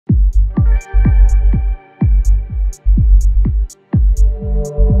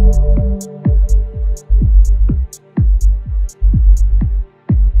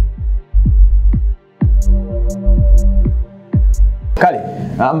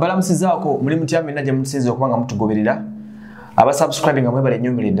Mbalamusizaako muli mutyame najje musinze okubanga mutugoberera. Aba subscribing amwebale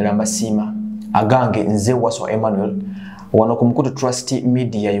nyumire ddala mbasiima. Agange nze Waswa Emmanuel wano ku Mukutu Trust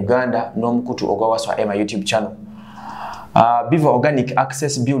Media Uganda n'omukutu ogwa Waswa Emma YouTube channel. Biva Organic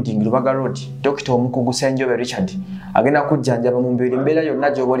Access Building Lubaga Road, Dr. Omukugu Senjobe Richard agenda kujjanjaba mu mbeera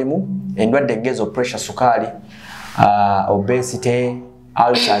yonna gy'obalimu endwadde ngezo pressure, sukali, obesity,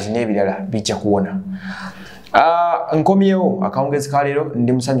 ulcers n'ebirala bijja kuwona. Nkomyewo akawungezi ka leero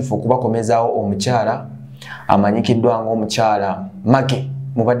ndi musanyufu okubakomezaawo omukyala amanyikiddwa ng'omukyala Maggie.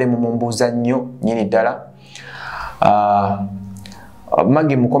 Mubadde mumumbuuza nnyo nnyini ddala.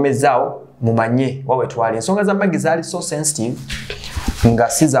 Maggie mukomezaawo mumanye wawe twali. Ensonga za Maggie zaali so sensitive nga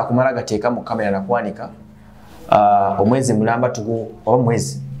siza kumala gateeka mu kamera nakwanika. Omwezi mulamba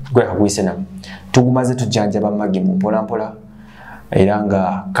omwezi gwekaguyise namu tugumaze tujjanjaba Maggie mu mpolampola era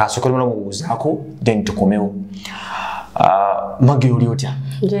nga kasokolo mubuuzaako then tukomewo. Maggie oli otya?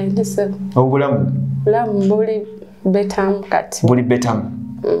 Nje ndise. Obulamu? Bulamu buli betamu kati. Buli betamu.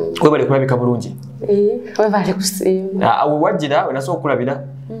 Webale kulabika bulungi? Webale kusiima. Awo wajjira wenasobola okulabira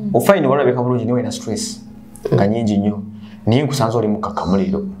ofine walabika bulungi niwe na stress nga nyingi nnyo niye nkusanze oli mukakkamu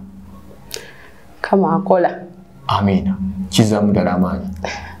leero. Kama akola. Amina. Kizaamu ddala amaanyi.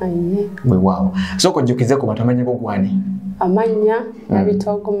 Weewaawo. Sooka ojjukize ku batamanya go gwani? Amanya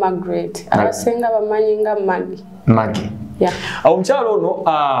Nabitogo Margaret. Abasinga bamanyi nga Maggie. Maggie. Yeah. Omukyalo ono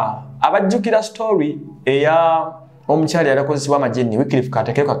abajjukira story eya omukyala yalakozesebwa Amajjini Wycliffe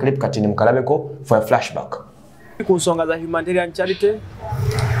kateekeko clip kati mukalabeko for a flashback. Ku nsonga za humanitarian charity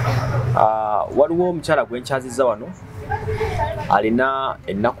waliwo omukyala gwenkyazizza wano alina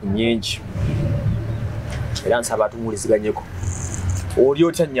ennaku nnyingi era nsaba atumuwuliziganyeko. Oli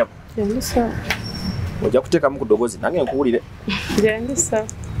otya nnyabo? Yandisa. Ojja kuteekamu ku ddoboozi nange nkuwulire. Yandisa.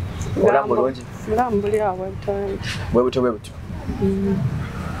 Olamu bulungi? Mulamu buli awo bwe butyo.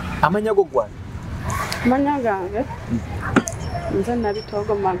 Amanya go gwani? Amanya gange nze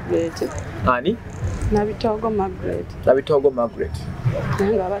Nabitogo Margaret. Ani? Nabitogo Margaret. Nabitogo Margaret.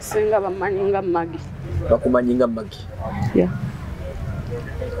 Nga abasinga bamanyi nga Maggie. Bakumanyi nga Maggie? Yeah.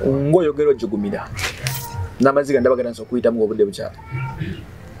 Ng'oyogera ojjugumira n'amaziga ndabagana nso okuyitamu obudde bukyala.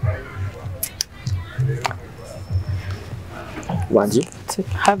 Wanji? It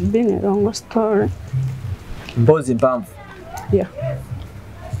have been a long story. Mpozi mpanvu? Yeah.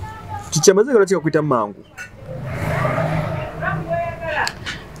 Kiki amaziga lwaki gakuyitamu mangu?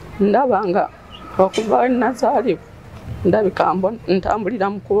 Ndaba nga okuva we nazaalibwa ndabika ntambulira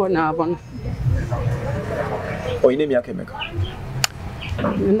mu kubonaabona. Oyina emyaka emeka?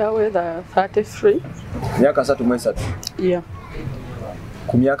 Ndaweza 33. Myaka 33? Yeah.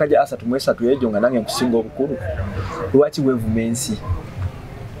 Ku myaka gya 33 egyo nga nange nkusinga obukulu lwaki weevuma ensi?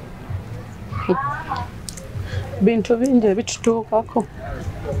 Bintu bingi ebitutuukako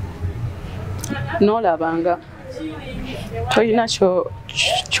n'olabanga tolina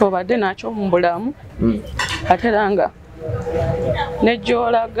ky'obadde nakyo mu bulamu ate era nga ne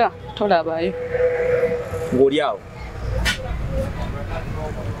gy'olaga tolabayo. Ng'oli awo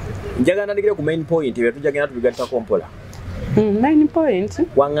njagala nandikire ku main point ebyo tujagenda tubigattako mpola. Main point?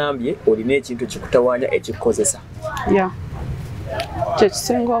 Waŋŋambye olina ekintu ekikutawaanya ekikukozesa. Yeah. Kye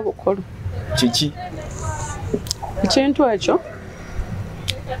kisinga obukulu. Kiki? Ekintu ekyo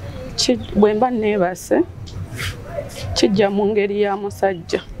bwe mba neebase kijja mu ngeri ya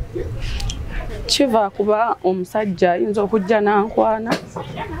musajja. Kiva kuba omusajja ayinza okujja n'ankwana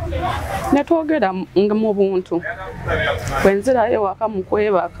ne twogera mu buntu. Bwe nzirayo ewaka mu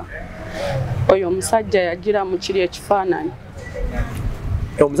kwebaka oyo omusajja yagira mu kiri ekifaananyi.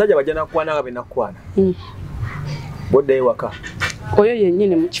 Omusajja bajja nakwana nga benakwana? Bodda ewaka? Oyo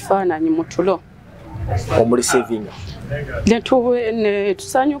yennyini mu kifaananyi mu tulo. Omulisevinga? Ne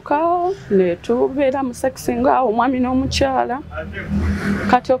tusanyuka ne tubeera mu sekisi ng'awo omwami n'omukyala.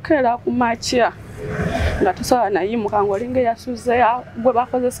 Kati okeera ku makya nga tusobola nayimuka ng'olinga eyasuze gwe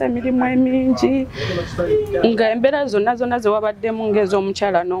bakozesa emirimu emingi nga embeera zonna ze wabaddemu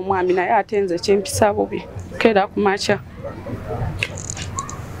ng'ez'omukyala n'omwami naye ate nze kimpisa bubi okeera ku makya.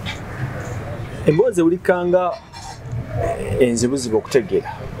 Emboozi ewulikanga enzibuzibu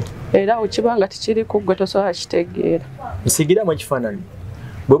okutegeera. Era okiba nga tikiri ku ggwe tosobola kitegeera. Nsigiramu ekifaananyi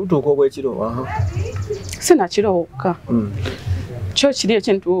bwe butuuka obw'ekiro? Sinakiro wokka. Kyo kiri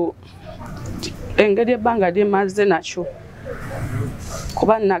ekintu engeri ebbanga lyemaze nakyo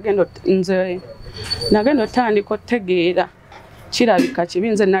kuba nagenda otandika otegeera kirabika kibi.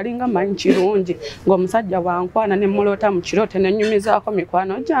 Nze nalinga manyi kirungi ng'omusajja bwankwana ne muloota mu kiroote ne nnyumizaako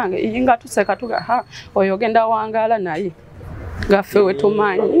mikwano gyange nga tuseka tuga oyo ogenda wangaala naye gaffe we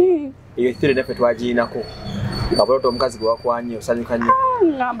tumanyi. Eyo thiri naffe twagirinako Ngabulota omukazi gwe wakwanye osanyuka nnyo.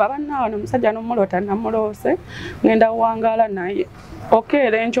 Ngamba bannaawano omusajja n'omulota namuloose ngenda wangaala naye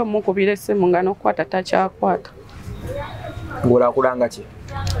okeera enkyo mukubira essimu nga n'okukwata takyakwata. Ng'olaakulanga ki?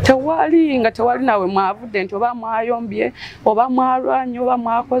 Tewali nawe mwavudde nti oba mwayombye oba mwalwanye oba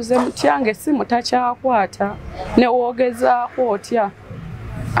mwakoze mutya ng'essimu takyakwata ne woogezaako otya.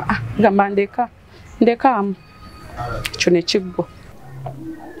 Gamba ndekaamu kyo ne kiggwa.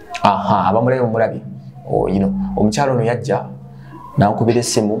 Abamulayo omulabye omukyalo ono yajja n'ankubira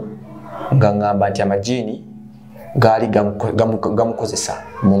essimu nga ngamba nti amajjini gaali gamukozesa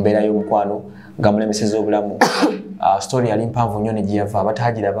mu mbeera y'omukwano gamulemeseza obulamu. Story yali mpanvu nnyo ne gye yava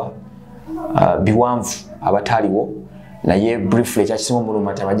abatagiraba biwanvu abataaliwo naye briefly ekyakisinga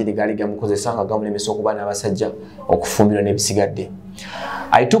omuluma nti amajjini gaali gamukozesa nga gamulemesa okuba n'abasajja okufumbirwa n'ebisigadde.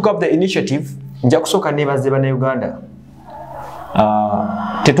 I took up the initiative nja kusooka neebaze bannayuganda.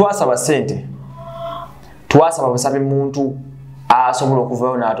 Tetwasaba ssente, twasaba busabe muntu asobola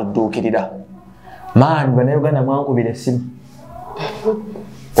okuvayo n'atudduukirira. Maani bannayuganda mwankubira essimu.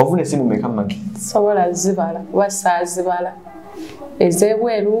 Wafuna essimu mmeka Maggie? Sobola zibala wasaazibala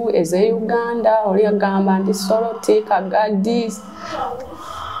ez'ebweru ez'Uganda oli agamba nti Soroti Kagadi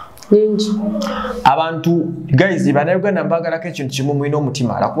nyingi. Abantu guys bannayuganda mbagalako ekintu kimu mulina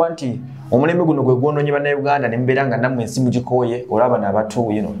omutima alakuba nti omulembe guno gwe gwononye bannayuganda ne mbeera nga nammwe ensimu gikooye olaba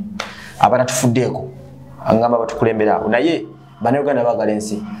n'abatu abatatufuddeeko angamba batukulembera awo naye bannayuganda baagala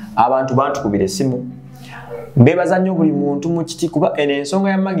ensi abantu bantukubira essimu beebaza nnyo buli muntu mu kiti kuba eno ensonga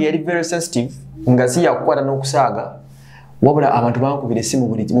ya Maggie yali very sensitive nga si yakukwata n'okusaaga wabula abantu bankubira essimu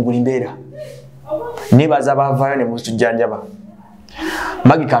mu buli mbeera neebaza baavaayo ne Musanyufu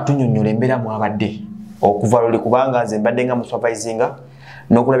Maggie katunnyonnyola embeera mwabadde okuva luli kubanga nze mbadde nga musupervisinga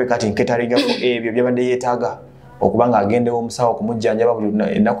n'okulabika kati nketaringako ebyo byabadde yeetaaga okubanga agendewo omusawo okumujjanjaba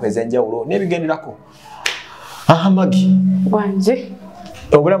buli ennaku ez'enjawulo n'ebigenderako. Maggie wanje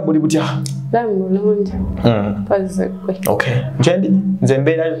obulamu buli butya? Bulungi. Okay. Njendi nze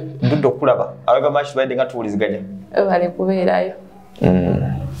mbeera ndudde okulaba abaga maashi baadde nga tuwuliziganya. Bali kubeerayo.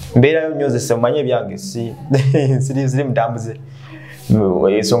 Mbeerayo nnyozesa mumanye ebyange ziri mutambuze.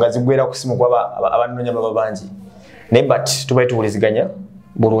 Ensonga ziggweera ku simu kuba abanoonya baba bangi. Naye but tubaye tuwuliziganya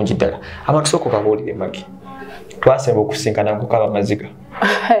bulungi ddala. Abantu sooka okabuulire Maggie. Twasemba okusinkana nkukaba amaziga.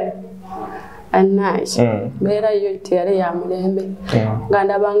 Nice. Mbeera yo teyali ya mulembe. Nga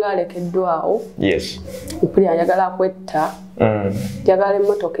ndabanga alekeddwawo. Yes. Mpuli ayagala kwetta. Njagala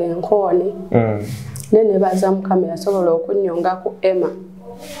emmotoka enkooni. Ne baza mu kamera asobola okunnyonga ku Emma.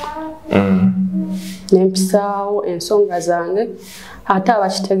 Nempisaawo ensonga zange ate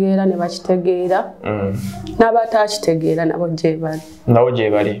abakitegeera ne bakitegeera n'abatakitegeera nabo gye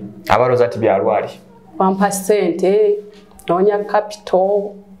bali abalooza nti byalwali wampa ssente noonya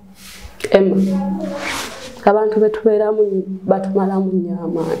capital Emma abantu betubeeramu batumalamu nnyo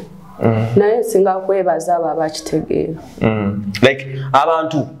amaanyi naye singa kwebaza abo abakitegeera like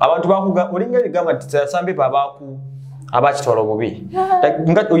abantu bakuga olinga ligamba nti some people abakitwala obubi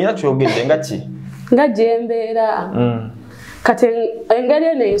olina kyogedde nga ki nga gyembeera kati engeri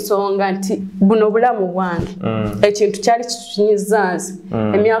eno ensonga nti buno bulamu bwange ekintu kyali kitunyiza nze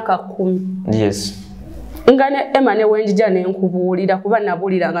emyaka 10 yes nga ne Emma ne wenjija nenkubuulira kuba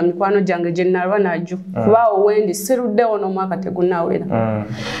nabuuliranga mikwano gyange gye nalwa najjo kuba owendi siruddewo n'omwaka tegunnawera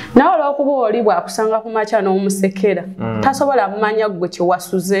nawe olw'okuba oli bw'akusanga ku makya n'omusekera tasobola mmanya gwe kye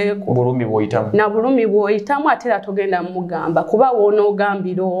wasuzeeko na bulumi bw'oyitamu ate era togenda mugamba kuba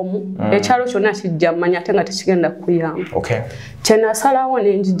w'onoogambira omu ekyalo kyonna kijja mmanya ate nga tekigenda kukuyamba kye nasalawo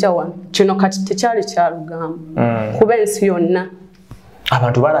ne njija wano kino kati tekyali kyalugamba kuba ensi yonna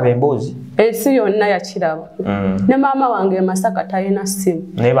abantu balaba emboozi ensi yonna yakiraba ne maama wange e Masaka talina ssimu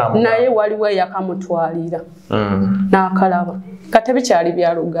naye waliwo eyakamutwalira n'akalaba kati bikyali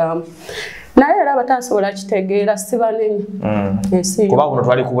byalugamba naye era batasobola kitegeera si banene ensi kuba kuno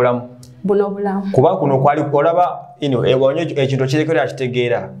twali ku bulamu buno bulamu kuba kuno kwali olaba ewonyo ekintu kirekera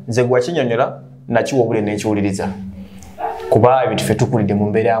akitegeera nze gwe wakinyonyola nakiwa obule n'ekiwuliriza kuba ebintu ffe tukulidde mu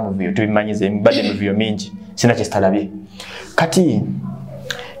mbeera ya muviyo tubimanyize mbadde emiviyo mingi sina kyesitalabye kati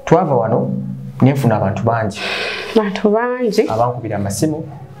twava wano nenfuna abantu bangi abankubira amasimu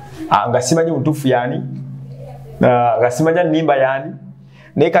nga simanyi mutuufu yaani nga simanya nnimba yaani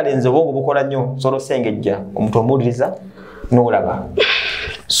naye kale nze obwongo bukola nnyo sobola osengejja omuntu omuwuliriza n'olaba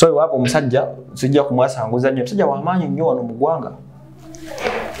so ewaava omusajja sijja kumwasanguza nnyo omusajja w'amaanyi nnyo wano mu ggwanga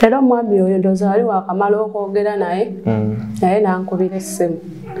era omwami oyo ndowooza wali waakamala okwogera naye n'ankubira essimu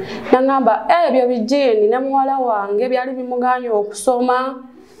n'aŋŋamba ebyo bijiini ne muwala wange byali bimuganye okusoma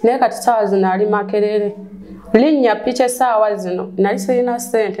naye kati ssaawa zino ali Makerere linnya picha sawa zino nali sirina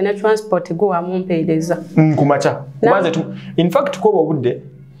sente ne transport guwa mumpeereza kumacha kubanze tu in fact ko obudde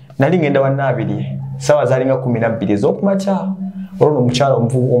nali ngenda wanabiri sawa zalinga 12 z'okumacha olwo mukyalo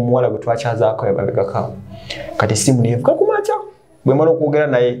omuwala gwe twakyazaako yababegakawo kati simu nevuga kumacha bwe mala okwogera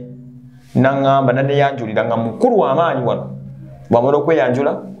naye nangamba nane yanjulira nga mukulu w'amaanyi wano bwamala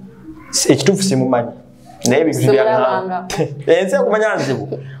okweyanjula ekituufu simumanyi naye ebintu byangamba ensi ekumanya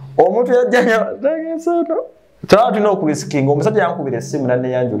nzibu omuntu yajjanya tegeseeto tulina okurisikinga omusajja yankubira essimu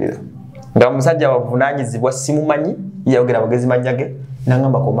nane yanjulira nga musajja wavunanyizibwa simumanyi yayogera bagezi manyage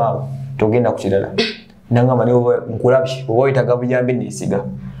nangamba komaawo togenda ku kirala nangamba ne nkulabye oba oyitaga buyambi nesiga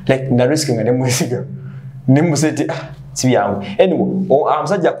like nga riskinga ne mwesiga ne museti si byangu anyway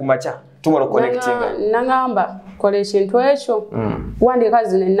amusajja kumacha tumalo connecting nangamba kola ekintu ekyo wandika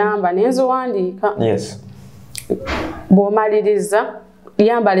zino enamba nenzo wandika yes bw'omaliriza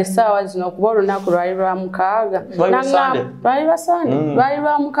yambala essaawa zino okuba olunaku lwali lwa mukaaga lwali lwa sande lwali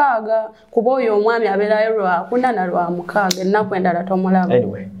lwa mukaaga kuba oyo omwami abeerayo lwakuna na lwa mukaaga ennaku endala tomulaba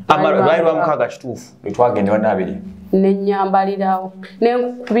anyway lwali lwa mukaaga kituufu lwetwagende wanabiri nenyambalirawo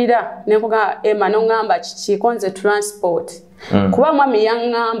nenkubira nenkugamba Emma noŋŋamba kiki konze transport kuba mwami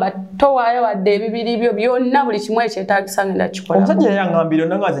yaŋŋamba towaayo wadde ebibiri byo byonna buli kimu ekyetaagisa ngenda kikola omusajja yaŋŋambira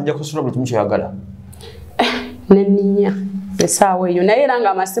nanga nze nja kusula buli kimu kyoyagala neninya esaawa eyo naye era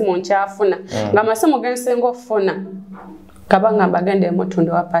nga amasimu nkyafuna nga amasimu gensinga okufuna kaba nga mbagenda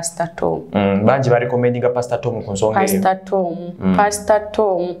emutundu wa Pastor Tom bangi barekomendinga Pastor Tom ku nsonga eyo Pastor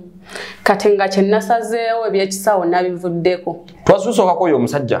Tom kati nga kyenasazeewo ebyekisawo nabivuddeko twasuusokako oyo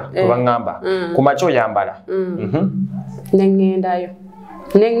omusajja webaŋŋamba ku makya oyambala neŋŋendayo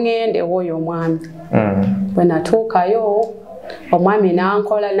neŋŋendewo oyo omwami bwe natuukayo omwami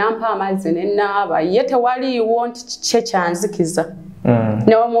nankola nampa amazzi nenaaba ye tewaliiwo nti kiki kyanzikiza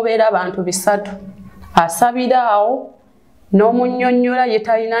newamubeera abantu 3 asabiraawo n'omunnyonnyola ye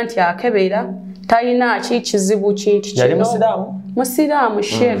talina nti akebera talina kizibu kintu kino musiraamu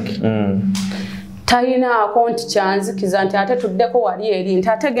sheeki talinaako nti kyanzikiza nti ate tuddeko wali eri nti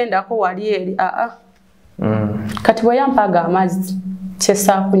ate gendako wali eri kati bwe yampaga amazzi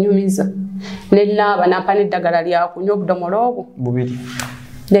kyesaakunyumiza nenaaba nampa n'eddagala lyakunywa obudomola obwo bubiri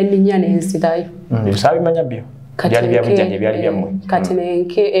neninya nenzirayo saabimanya byo byali byabujjanja byali byammwe kati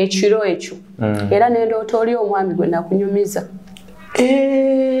nenke ekiro ekyo era nendoota oli omwami gwe nakunyumiza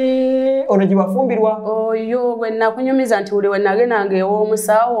ono gye bafumbirwa oyo gwe nakunyumiza nti buli we nagendanga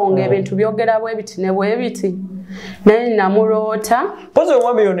ew'omusaawo ng'ebintu byogera bwe biti ne bwe biti naye namuloota pozi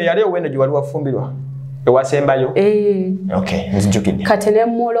omwami ono yali owenda gye wali wafumbirwa ewasembayo nzijjukidde kati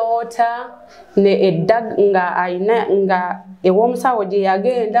nemuloota nga ayina nga ew'omusawo gye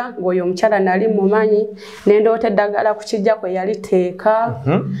yagenda ng'oyo omukyala nali mumanyi nendoota eddagala ku kijja kwe yaliteeka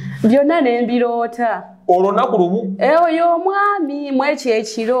byonna nembiroota olunaku lumu oyo omwami mwekyo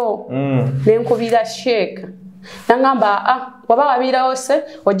ekiro nenkubira sheeka nangamba waba wabiirawo se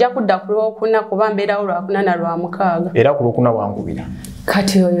ojja kudda ku lwokuna kuba mbeerawo lwakuna na lwa mukaaga era ku lwokuna wankubira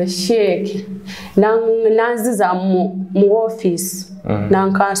kati oyo sheeki nanziza mu ofiisi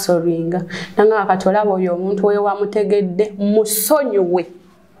nankansoringa nanga kati olaba oyo omuntu we wamutegedde musonyiwe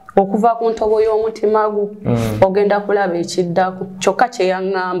okuva ku ntobo y'omutima gu ogenda kulaba ekiddako kyokka kye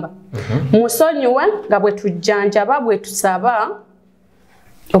yaŋŋamba musonyiwe nga bwe tujjanjaba bwe tusaba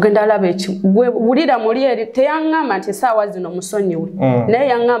ogenda laba wulira muli eri teyaŋŋamba nti essaawa zino musonyiwe naye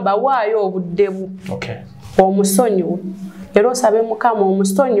yaŋŋamba waayo obudde bu omusonyiwe era osabe Mukama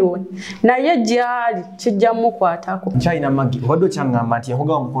omusonyiwe naye gyali kijja mukwatako nkyalina Maggie obadde okyaŋŋamba nti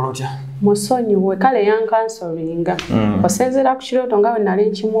yakugamba mukola otya musonyiwe kale yankansoringa osinziira ku kirooto nga bwe nali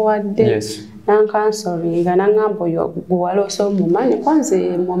nkimuwadde nankansoringa naŋŋamba oyo gwe waloose omumanyi kwanze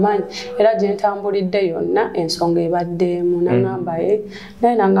mumanyi era gye ntambulidde yonna ensonga ebaddeemu naŋŋamba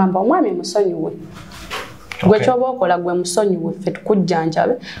naye naŋŋamba omwami musonyiwe gwe kyoba okola gwe musonyiwe ffe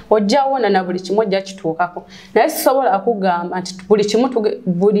tukujjanjabe ojja wona na buli kimu ojja kituukako naye sisobola kugamba nti buli kimu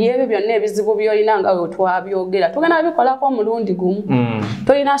buli ebyo byonna ebizibu byolina nga we twabyogera tugenda bikolako omulundi gumu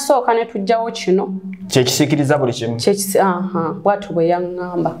tulina sooka ne tujjawo kino kyekisiikiriza buli kimu bwatu bwe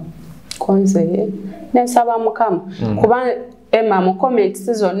yaŋŋamba konzeye nensaba Mukama kuba Emma mu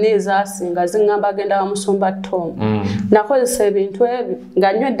comments zonna ezaasinga ziŋŋamba agenda bamusumba Tom nakozesa ebintu ebyo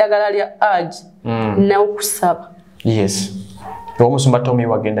nga nnyo eddagala lya agi n'okusaba omusumba Tom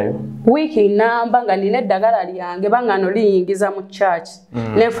wagendayo wiiki namba nga nina eddagala lyange bangano liyingiza mu church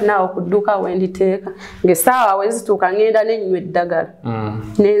nenfunawo ku dduuka wenditeeka ng'essaawa we zituuka ngenda nenywa eddagala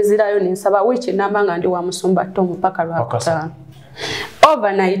nenzirayo nensaba wiiki namba nga ndi wa musumba Tom paka lwakutaano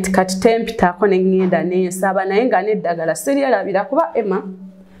overnight kati tempitako neŋŋenda nensaba naye nga n'eddagala siryerabira kuba Emma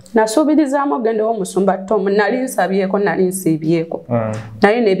nasuubirizaamu ogende w'omusumba Tom nali nsabyeko nali nsiibyeko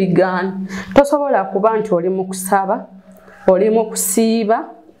naye ne bigaana tosobola kuba nti oli mu kusaba oli mu kusiiba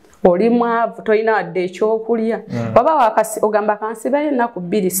oli mwavu tolina wadde ekyokulya waba ogamba kansibayo ennaku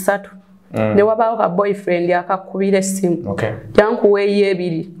 2-3 ne wabaawo ka boyfriend akakubira essimu jankuweeyo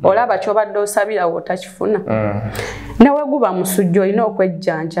 2 olaba kyobadde osabira wotakifuna nawe guba musujja olina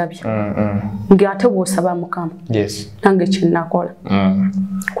okwejjanjabya ng'ate bw'osaba Mukama nange kyennakola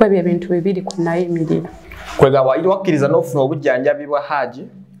kwebyo ebintu bibiri kwenayimirira kwega wakkiriza n'ofuna obujjanjabi bwa Haji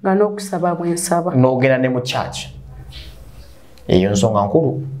nga n'okusaba bwensaba n'ogenda ne mu church eyo nsonga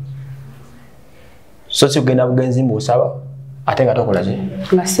nkulu so si kugenda bugenzi mbusaba ate nga tokola ki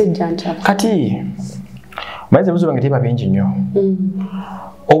nga sijjanjaba kati maze buzuba nga teba bingi nnyo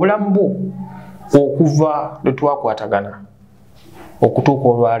obulamu bwo okuva lwe twakwatagana okutuuka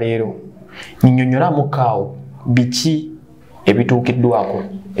olwaleero nnyonnyolamu kaawo biki ebituukiddwako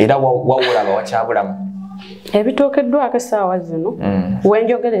era wawulaba wakyabulamu ebituukiddwako essaawa zino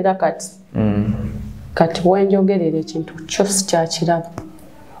wenjogerera kati wenjogerera ekintu kyo sikyakiraba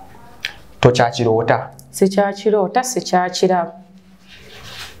tokyakiroota sikyakiroota sikyakiraba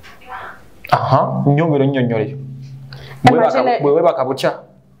nnyongero nnyonnyole bwe webaka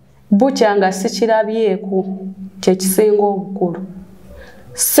bukya nga sikirabyeku kyekisinga obukulu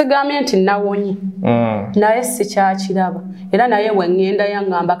sigambye nti nawonye naye sikyakiraba era naye wengenda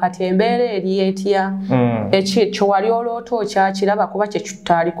yaŋŋamba kati embeera eri etya ekyo wali oloota okyakiraba kuba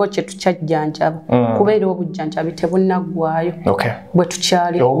kyekitaaliko kyetukyajjanjaba kuba era obujjanjabi tebunaggwaayo bwe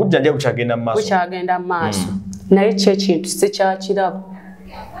tukyaliko obujjanjabi bukyagenda mu maaso naye kyekintu sikyakiraba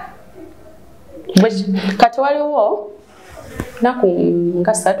kati waliwo naku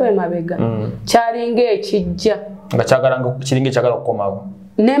nga 3 emabega kyalinga ekijja nga kiringa ekyagala okukomawo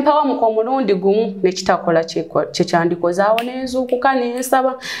nempawa muko omulundi gumu nekitakola kyekyandikoze awo nenzuukuka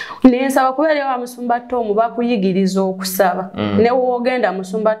nensaba kubeera wa musumba Tom bakuyigiriza okusaba ne woogenda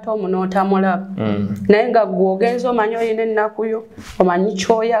musumba Tom n'otamulaba naye nga gwogenza omanyi olina ennakuyo omanyi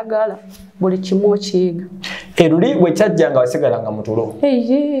kyoyagala buli kimu okiyiga eruli bwe kyajja nga wasigalanga mu tulo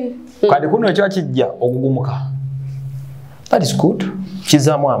kati kuno ekyo kijja okugumuka that is good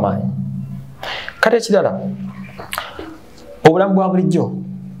kizaamu amaanyi kati ekirala obulamu bwa bulijjo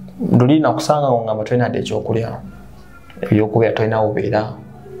luli nakusanga ngamba tolina dde ekyokulya ebyokubeera tolina obeera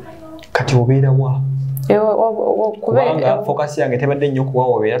kati obeera wa kubanga fokasi yange tebadde nnyo kuwa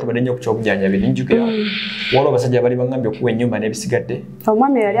obeera tubadde nnyo ku kyobujjanjabi ninjukira waliwo abasajja bali bangambye okuwa ennyumba n'ebisigadde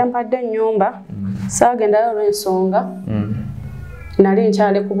omwami yali ampadde ennyumba saagendayo olw'ensonga nali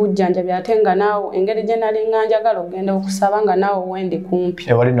nkyali ku bujjanjabi ate nga naawe engeri gye nali nga njagala okugenda okusaba nga naawe wendi kumpi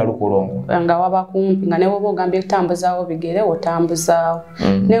ewali nalukulongo nga waba kumpi nga ne woba ogambye okutambuzaawo bigere otambuzaawo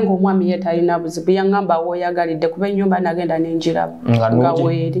naye ng'omwami ye talina buzibu yaŋŋamba wooyagalidde kuba ennyumba nagenda nenjiraba nga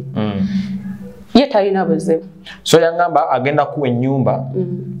weeri ye talina buzibu so yaŋŋamba agenda kuwa ennyumba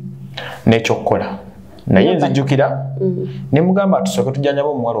n'ekyokukola naye nzijjukira ne mugamba tusooke tujjanjaba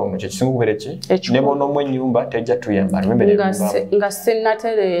omuwala ono kyekisinga okubeera ki ne bonomu ennyumba tejja tuyamba nga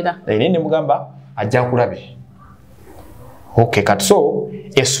sinnatereera naye ne mugamba ajja kulabe kati so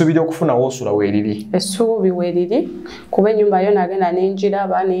essuubi ly'okufuna woosula weeriri essuubi weeriri kuba ennyumba yo nagenda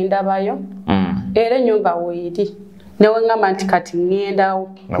nenjiraba nendabayo era ennyumba weeri newe ŋŋamba nti kati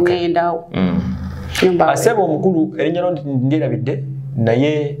ŋŋendawo Aseba omukulu erinnya lyo ndirabidde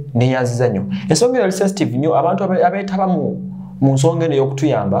naye neyanziza nnyo ensonga eno sensitive nnyo abantu abeetaba mu nsonga eno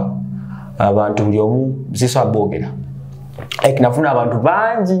ey'okutuyamba abantu buli omu ziso aboogera nafuna abantu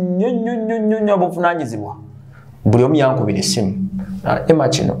bangi nnyo abavunaanyizibwa buli omu yankubira essimu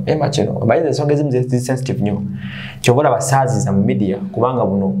ema kino omanyi ensonga ezimu zisensitive nnyo kyova olaba saaziza mu media kubanga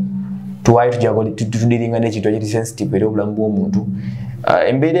buno tuwaayo tudiringa n'ekintu ekiri sensitive eri obulamu bw'omuntu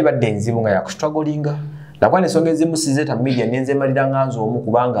embeera ebadde enzibu nga yakustragolinga nakwana ensonga ezimu sizeeta media nenzemalira nganzi omu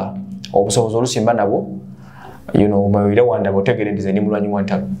kubanga obusobozi olusimba nabwo era wandaba otegerendeza ni mulwanyi wa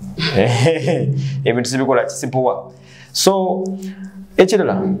ntalo ebintu sibikola kisipuwa so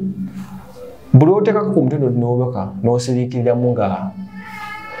ekirala buli oteekako ku mutwe n'obaka n'osiriikiriramu nga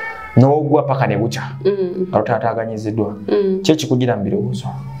n'ogwa paka ne bukya alutaataaganyiziddwa ki ekikugira mu birowoozo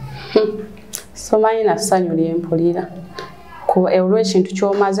somanyi na ssanyu lyempulira olw'ekintu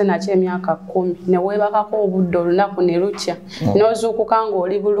ky'omaze nakyo emyaka 10 ne weebakako obudde olunaku ne lukya n'ozuukuka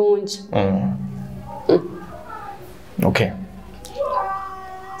ng'oli bulungi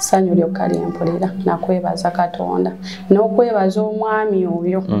ssanyu lyokka lyempulira nakwebaza Katonda n'okwebaza omwami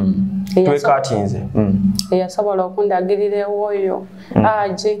oyo twekaatinze eyasobola okundagirira ewooyo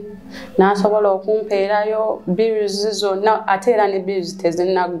aje n'asobola okumpeerayo bills zonna ate era ne bills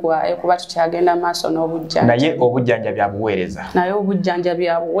tezinnaggwayo kuba tukyagenda maaso n'obujjanjabi. Naye obujjanjabi abuweereza. Naye obujjanjabi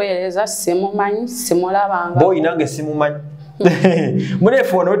abuweereza simumanyi simulabanga. Boyi nange simumanyi.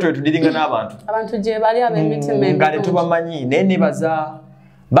 Muneefoona wetu wetudiringa n'abantu. Abantu gye bali ab'emitima emibi. Nga tetubamanyi naye nebaza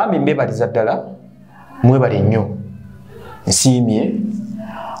bambi mbebaliza ddala mwebale nnyo. Nsiimye.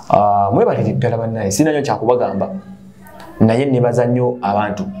 Mwebalire ddala bannaye sina nnyo kyakubagamba. Naye nebaza nnyo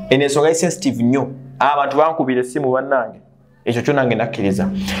abantu. Ensonga sensitive nnyo. Abantu bankubira essimu bannange. Ekyo kyo nange nakkiriza.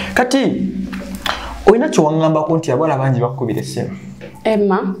 Kati olina kyewaŋŋambako nti abawala bangi bakukubira essimu.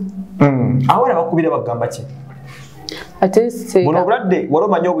 Emma. Abawala bakukubira bagamba ki? Ate se. Buno obulwadde wali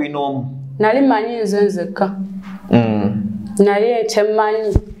omanyi obulina omu. Nali manyi nze nzekka. Naye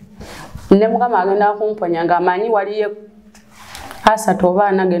kyemmanyi. Ne Mukama agenda kumponya ng'amanyi waliyo asatu oba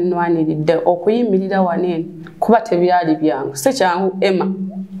ana ge nnwaniridde okuyimirira waneeno kuba tebyali byangu si kyangu Emma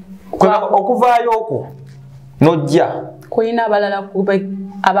okuvaayo okwo n'ojja kuyina abalala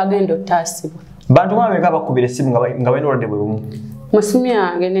abagenda ottaasibwa bantu bameka bakubira essimu nga balina olwadde bwe bumu mu simu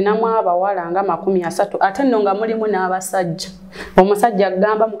yange ninamu abawala nga 30 ate nno nga mulimu n'abasajja omusajja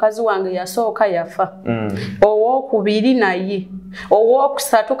agamba mukazi wange yasooka yafa owookubiri naye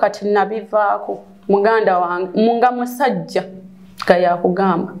owookusatu kati nabivaako muganda wange nga musajja kaya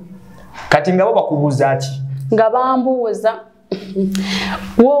kugamba kati ngabo bakubuza ki nga bambuuza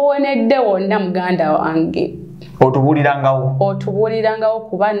woonedde wonna muganda wange otubuulirangawo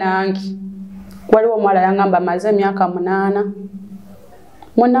kuba nange waliwo omuwala yangamba maze emyaka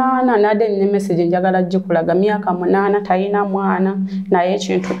 8 nadde nne message njagala gikulaga myaka 8 talina mwana naye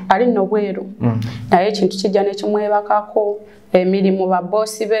ekintu ali nno bweru naye ekintu kijja ne kimwebakako emirimu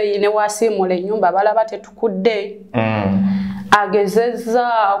baboosi be ne wasiimula ennyumba balaba tetukudde agezeza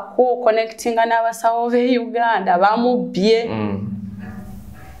ku connectinga n'abasawo be Uganda bamubbye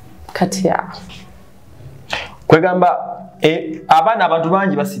kati ya kwegamba abaana abantu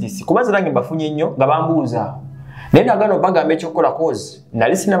bangi basirisi kuba zirange mbafunye nnyo nga bambuuza naye nagano bagamba ekyokukola cause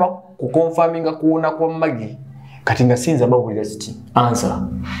nali sinaba kukonfaminga kuwona kwa Maggie kati nga sinza babulira ziti answer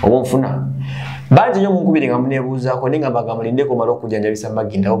oba nfuna bangi nnyo munkubire nga muneebuuzaako naye nga mbaga mulindeko mala okujjanjabisa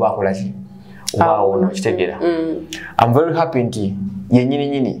Maggie ndabo bakola ki obaawona kitegeera I'm very happy nti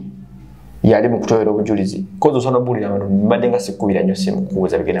yennyini yali mu kutoyera obujulizi cause osobola obuulira abantu mbadde nga sikkubira nnyo simu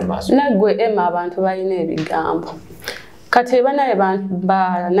kubuuza bigenda maaso naggwe Emma abantu balina ebigambo kati banaye ba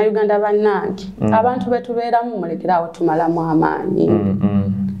Uganda bannange abantu betubeeramu mulekerawo tumalamu amaanyi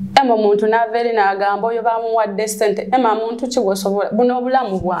Emma omuntu n'aveeri n'agamba oyo bamuwadde ssente Emma muntu kigosobola buno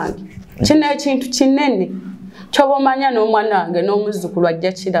obulamu bwange kino ekintu kinene kyoba omanya n'omwana wange n'omuzzukulu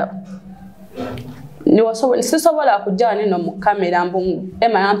ajja kiraba sisobola kujja nino mu kamera mbu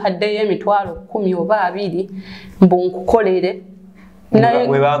Emma yampaddeyo emitwalo 10 oba 20 mbu nkukolere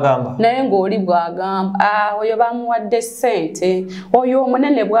naye ng'oli bw'agamba oyo bamuwadde ssente oyo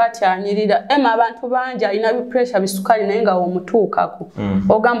omunene bw'atyanyirira Emma abantu bangi alina bipuresha bisukali naye nga womutuukako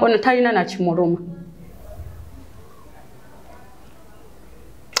ogamba ono talina nakimuluma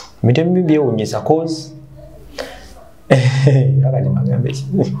mitemu mibi byewuunyisa cause akati magambo eki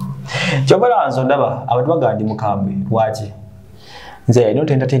kyobala nzo ndaba abantu bagamba ndi mukambwe lwaki nze I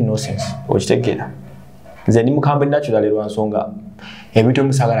don't entertain nonsense okitegeera nze ndi mukambwe natural lwa nsonga ebintu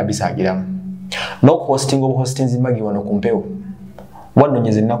emusagala bisagiramu n'okuhostinga obuhostinzi Maggie wano ku mpewo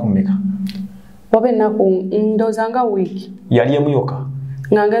wannonyeza ennaku mmeka waba ennaku ndooza nga wiiki yali emuyoka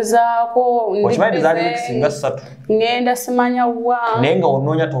nga ngezaako nga 3 ngenda simanya wa naye nga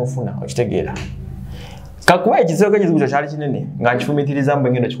onoonya tonfuna okitegeera kakuba ekizibu kyo kyali kinene nga nkifumitirizamu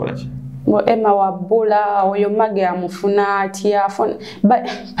bwe ngenda kikola ki Emma wabbula oyo Maggie amufuna atya afuna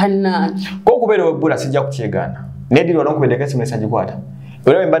bannange kokubeera webbula sijja kukyegaana naye diri wanonkubedeka esimu nesagikwata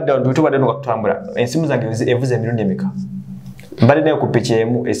era mbadde tubadde nokatutambula ensimu zange evuze emirundi emeka mbadde nayo ku piki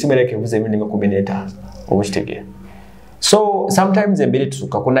emu esimu ereka evuze emirundi nga 15 oba kitegeera so sometimes embeera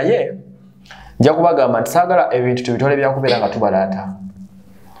etusukkako naye nja kubagamba nti saagala ebintu tubitole byakubeera nga tubalaata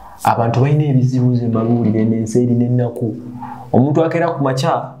abantu balina ebizibu ze mbabuulire n'ensi eri n'ennaku omuntu akeera ku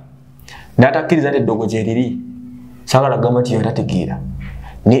makya n'atakkiriza nti eddogo gye riri saagala kugamba nti yo tategeera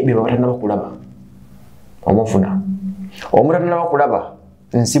naye bye batanaba kulaba omufuna omuntu atanaba kulaba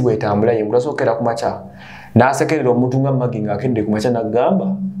nsi bw'etambula ye muntu asookera ku makya n'asekerera omuntu nga Maggie ng'akedde ku makya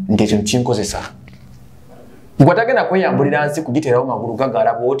n'agamba nti ekyo kinkozesa gwatagenda kweyambulira nsi kugiteerawo magulu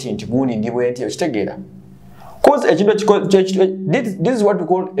gagalaba oti nti gundi ndi bwe nti okitegeera cause this is what we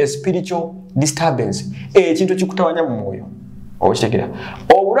call a spiritual disturbance ekintu kikutawanya mu mwoyo okitegeera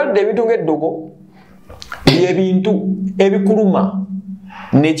obulwadde ebintu ng'eddogo byebintu ebikuluma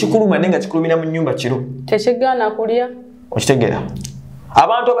nekikuluma nenga kikulumira mu nnyumba kiro tekigaana kulya okitegeera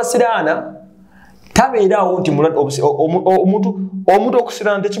abantu abasiraana tabeerawo nti omuntu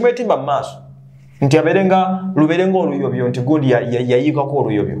okusiraana tekimwetimba mu maaso nti abeerenga lubeerenga oluyobyo nti gundi yayiikako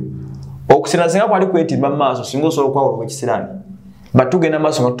oluyobyo okusiraana singa kwali kwetimba mu maaso singa osobola okwawula ekisiraani batugenda mu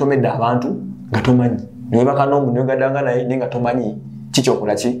maaso nga tutomedde abantu nga tomanyi newebaka n'omu newegadanga naye naye nga tomanyi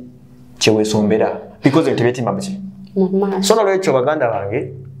kikyokola ki kyeweesombera because tebeetimba muki so nolwekyo baganda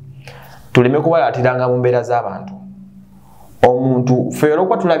bange tuleme kubalaatiranga mu mbeera z'abantu omuntu ffe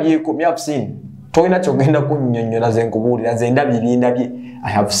olwokuba tulabyeko me have seen tolina kyogenda kunnyonnyola nze nkubuulira nze ndabye byendabye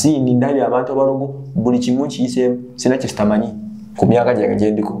I have seen ndabye abantu abalogo buli kimu kiyiseemu sina kyesitamanyi ku myaka gyange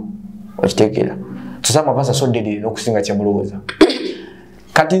gyendiko okitegeera tusama pasa so dedire n'okusinga kyemulowooza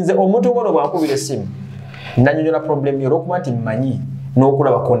kati nze omuntu ngono bwankubira essimu nanyonyola problem yo olwokuba nti mmanyi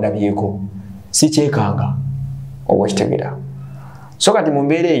n'okulabako ndabyeko si kyekanga oba okitegeera so kati mu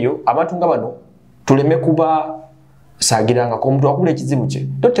mbeera eyo abantu nga bano tuleme kuba saagirangako omuntu akubula ekizibu kye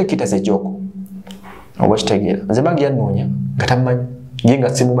don't take it as a joke oba okitegeera nze Maggie yannoonya nga tammanyi ye nga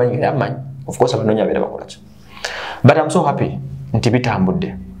simumanyi nga yammanyi of course abanoonya abeera bakola ki but I'm so happy nti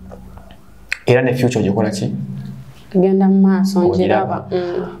bitambudde era ne future gyekola ki genda mu maaso njiraba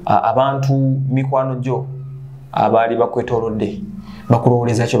abantu mikwano gyo abaali bakwetoolodde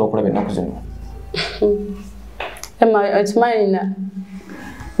bakulowooleza kyo bakulaba ennaku zino ekimanyi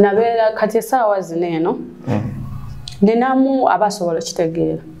nabeera kati essaawa zino eno ninamu abasobola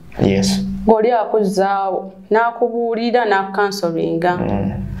okitegeera yes ng'oli akuzzaawo n'akubuulira n'akansolinga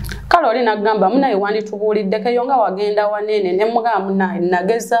kale oli n'agamba munaye wanditubuuliddeko eyo nga wagenda wanene ne mugamba munaye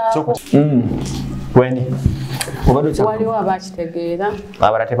nagezaako waliwo abakitegeera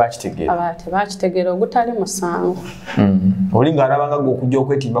abalala tebakitegeera abalala tebakitegeera ogutali musango oli ng'alabanga gwe okujja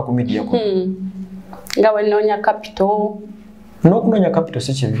okwetimba ku midiya nga wenoonya kapito n'okunoonya kapito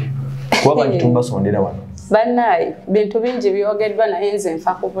si kibi kuba banitumbasondera wano bannaye bintu bingi byogeddwa naye nze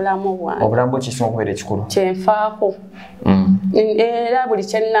nfa ku bulamu bwange obulamu kisinga okubeera ekikulu kyenfaako era buli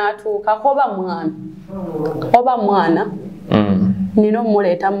kyennaatuukako oba mwana nina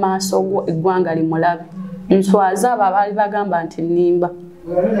omuleeta mu maaso eggwanga limulabe nswaze abo abaali bagamba nti nnimba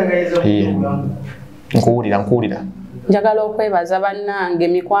nkuwulira njagala okwebaza bannange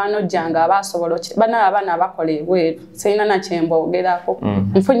mikwano gyange abasobola banaye abaana abakola ebweru sirina nakyemboogerako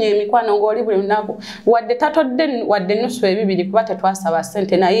nfunye emikwano ng'oli buli lunaku wadde tatodde wadde nusu ebibiri kuba tetwasaba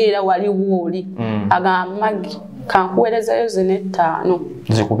ssente naye era waliwo oli agamba Maggie kankuweerezayo zino 5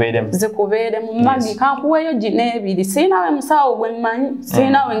 zikubeeremu Maggie kankuweeyo gino 2 sirinawe musawo gwe mmanyi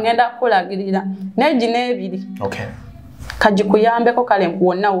sirinawe ngenda kukulagirira naye gino 2 kagikuyambeko kale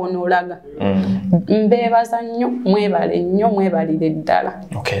wonna wonoolaga mbeebaza nnyo mwebale nnyo mwebalire ddala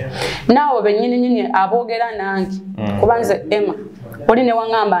naawe bennyininyini aboogera nange kuba nze Emma oli ne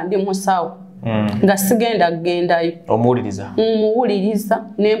waŋŋamba ndi musawo nga sigenda kugendayo muwuliriza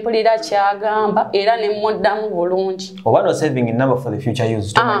ne mpulira kyagamba era ne mmuddamu bulungi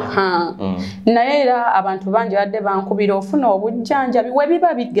naye era abantu bangi badde bankubira ofuna obujjanjabi we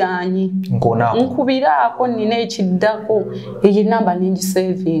biba biganye nkubiraako nina ekiddako eyo namba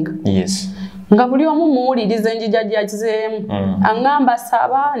ningisevinga nga buli omu muwuliriza enjija gyagizeemu aŋŋamba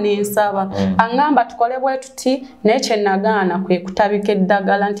saba nensaba aŋŋamba tukole bwe tuti naye kyenagaana kwe kutabika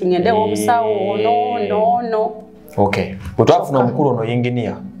eddagala nti ngendewo omusawo ono bwetwafuna omukulu ono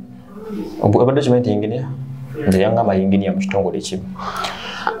yinginiya obadde kimanyi nti yinginiya nze yaŋŋamba yinginiya mu kitongole kimu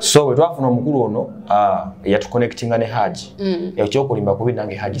so bwetwafuna omukulu ono yatuconnectinga ne haji ekyokulimba kubi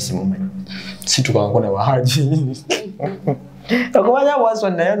nange haji simumanyi situkangako nawa haji okumanya bwaswa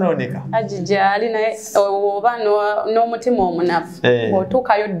nayonooneka haji gyali naye oba n'omutima omunafu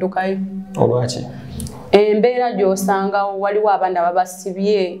bw'otuukayo ddukayo olwaki embeera gy'osangawo waliwo abaana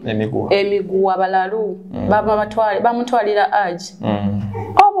babasibye emiguwa balalu bamutwalira aji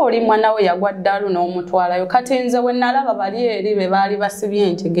oba oli mwana we yagwa ddalu n'omutwalayo kati nze we nalaba bali eri be baali basibye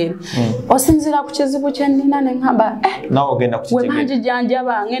enjegere osinzira ku kizibu kye nnina ne ŋŋamba we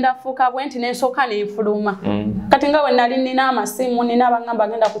Magijjanjaba ngenda fuuka bwe nti n'ensooka n'enfuluma kati nga we nali nnina amasimu nina abaŋŋamba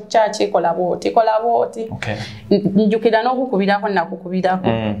genda ku kyaki kola bwoti njukira n'okukubirako nakukubirako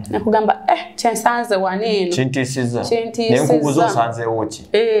nekugamba kyensanze wano eno kintiisizza nenkubuza osanzeewo ki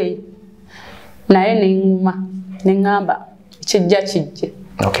naye neŋŋuma neŋŋamba kijja kijje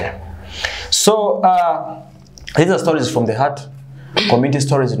so these are stories from the heart community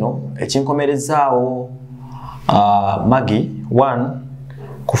stories ekinkomerezaawo Maggie one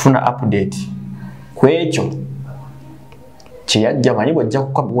kufuna update kwekyo kyeyajja manyi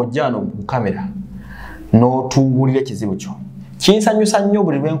bwojja wano ku kamera n'otubuulira ekizibu kyo kinsanyusa nnyo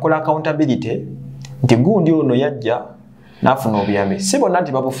buli lwenkola accountability nti gundi ono yajja n'afuna obuyambi si bonna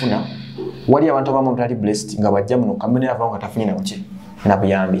nti babufuna wali abantu abamu mutali blessed nga bajja muno kamera yavaawo nga tafunye nakuki na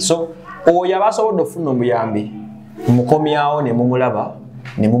buyambi. So oyo abasobodde okufuna obuyambi mukomyawo ne mumulaba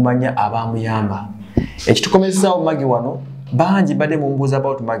ne mumanya abamuyamba. Ekitukomezaawo Maggie wano bangi badde mumbuuza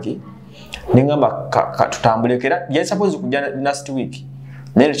about Maggie nengamba tutambulekera yali suppose kujja last week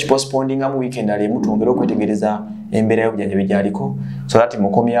naye kipostponinga mu weekend ali mutongera okwetegereza embeera y'obujjanjabi gyaliko so that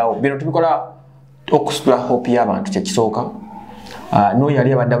mukomyawo bino tubikola okusula hope y'abantu kyekisooka no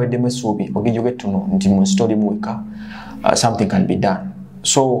yali abadde aweddemu essuubi ogijoge ettono nti mu story muweka something can be done.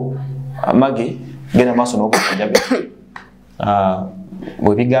 So Maggie genda maaso n'obujjanjabi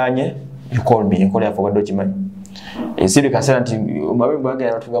bwe biganye you call me enkola yaffe obadde okimanyi esiri kaseera nti mabembo yange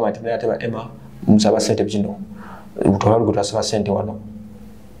yabatugamba nti naye ateba Emma musaba ssente bino butwala twasaba ssente wano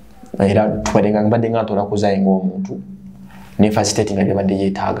era mbadde nga ntola kuzaye ng'omuntu ne facilitating nga byabadde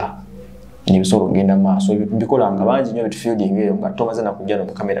yeetaaga n'ebisolo ngenda mu maaso mbikola nga bangi nnyo bitufielding eyo nga tomaze nakujja no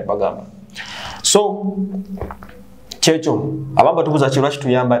mu kamera bagamba. So kyekyo abamba tubuuza ki lwaki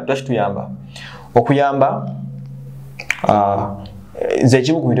tuyamba okuyamba nze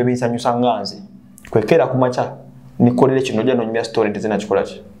ekimu ku bintu ebinsanyusa nga nze kwekera ku makya nikolere kino ojja nonyumya story nti zina kikola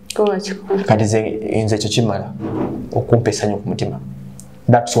ki kati nze ekyo kimala okumpa essanyu ku mutima.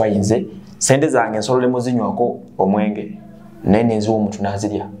 That's why nze sente zange nsololemu zinywako omwenge naye nenziwa omuntu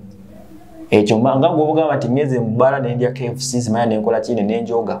n'azirya ekyo nga ng'obugamba nti ngeze mu bbaala nendya KFC zimanya nenkola kine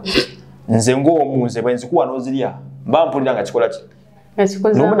nenjoga nze ng'omu nze bwe nzikuwa n'ozirya mba mpulira nga kikola ki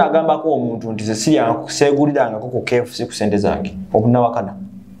n'omu n'agambako omuntu nti ze seegulirangako ku KFC ku sente zange obunawakana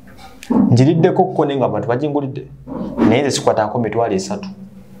njiriddeko kukone nga abantu bagingulidde naye nze sikwatako mitwalo 3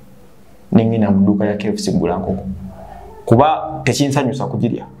 nengenda mu dduuka ya KFC kugula nkoko kuba tekinsanyusa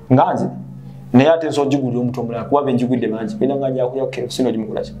kugirya nga nze naye ate nso ogigulira omuntu omulala kuba benjigulidde bangi benda nga njala kulya KFC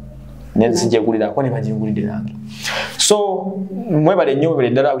n'ogimukola ki naye nze sijegulirako ne bagingulidde nange. So mwebale nnyo mwebale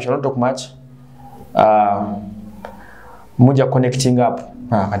ddala we shall not talk much mujja connecting up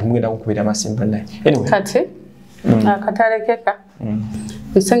kati mugenda kukubira amasimba naye anyway kati akatalekeka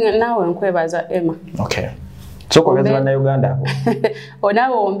nsenga nawe nkwebaza Emma. Okay. So kwa gaza bana Uganda abo.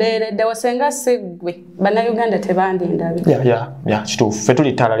 Onawe ombeeredde osenga sigwe bana Uganda tebandindabi. Yeah, kituufu ffe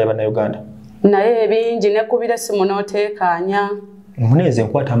tuli ttaala lya bana Uganda. Naye ebingi nekubira simu n'oteekaanya. Muneze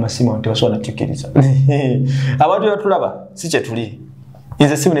nkwata amasimu tebasobola natukiriza. Abantu batulaba si kye tuli.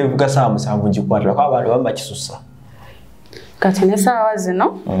 Nze simu nebivuga saa 7 njikwatira kwa abantu bamba kisusa. Kati ne saawa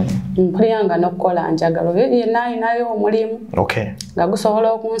zino mpuliyanga n'okukola njagalo yenna ayinayo omulimu. Okay. Nga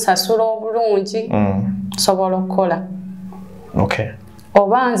gusobola okunsasula obulungi sobola okukola. Okay.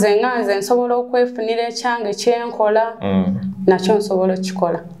 Oba nze nga nze nsobola okwefunira ekyange kyenkola nakyo nsobola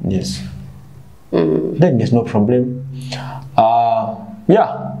okikola. Yes. Then there's no problem.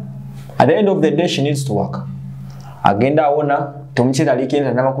 Yeah. At the end of the day she needs to work. Agenda awona tumchira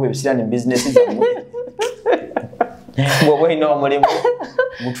likienda n'abakuba ebisira ne business zammwe. Bwoba ino omulimu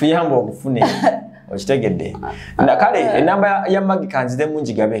mutuyamba okufune okitegedde na kale enamba ya Maggie kanzide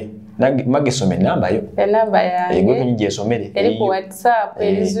munjigabe Maggie some enamba yo enamba yange ego kunjye esomere eri ku WhatsApp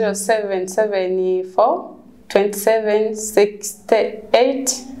 0774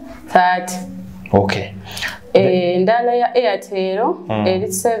 276830. Okay. Ndala ya Airtel eri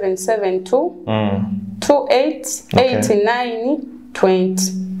 772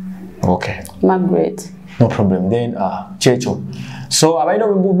 288920. Okay. Margaret. No problem. Then checho. So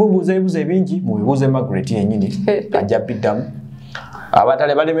abaino bubuze bingi mubibuze Margaret yenyini ajja biddamu.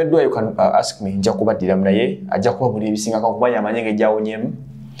 Abatale balemeddwa you can ask me nja kubadira naye ajja kuba buli bisinga kakubanya amanyenge jawonyemu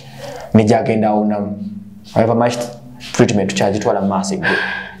nijagenda awunamu. However much treatment charge twala massive.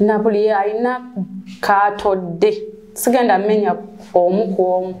 Na buli alina katodde sigenda menya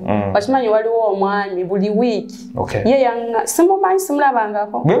omuko bakimanyi waliwo omwami buli week ye yanga simumanyi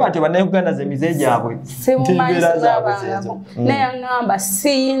simulabangako bwe bati banaye Uganda ze mize gyabwe simumanyi simulabangako ne yangamba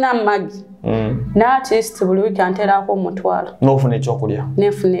siyina Maggie na artist buli week anterako omutwalo nofuna ekyokulya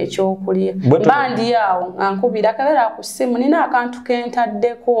nefuna ekyokulya bandi yawo ankubira kabera ku simu nina akantu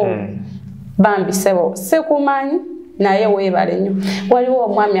kentaddeko bambi sebo sekumanyi naye webale nnyo waliwo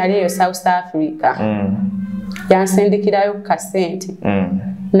omwami aliyo South Africa yansindikirayo kasente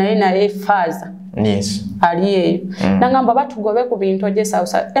naye faza yes aliyeyo nangamba batugobe ku bintu gye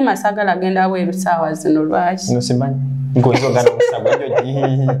South Emma sagala genda weeru saawa zino lwaki nosimanya ngozo gana musabwa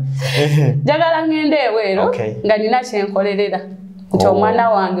jagala ngende weeru nga nina kyenkolerera nti omwana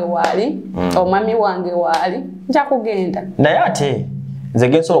wange wali omwami wange wali nja kugenda naye ate nze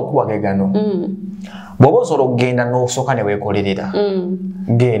gensobola okukuwaga egano bw'oba osobola okugenda n'osooka ne weekolerera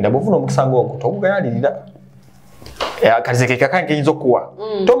genda bw'ofuna omukisa ng'ogwo togugayalirira kalizeke kakange kiyinza okuwa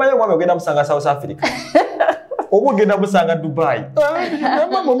tomanyi omwami ogenda musanga South Africa obugenda busanga Dubai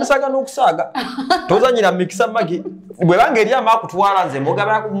mama musanga n'okusaaga tozanyira mikisa Maggie bwe bange eri amakutwala nze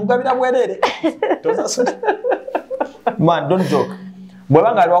mugabira bwerere tozasula man don't joke bwe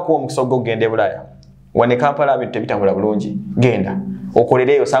banga ali wako omukisa ogende Bulaya wane Kampala bintu bitambula bulungi genda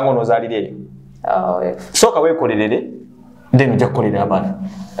okolereyo sanga onozalireyo soka wekolerere then ujja kukolera abana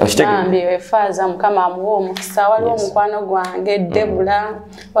Nambi wefaza mukama amuwa omukisa waliwo omukwano gwange Debula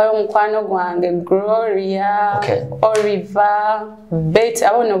waliwo omukwano gwange Gloria Oliver Bet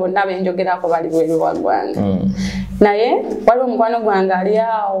abono bonna benjogerako bali bweru wa gwange naye waliwo omukwano gwange ali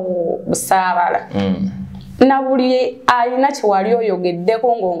awo Busaabala na buli alina kiwali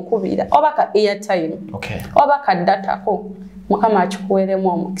oyogeddeko ng'onkubira oba ka airtime oba ka data ko mukama akikuweeremu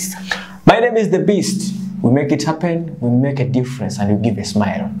omukisa. My name is The Beast. We make it happen, we make a difference, and we give a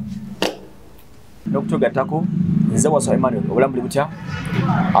smile. Dr. Gatako, nze waso Emmanuel, obulambuli butya.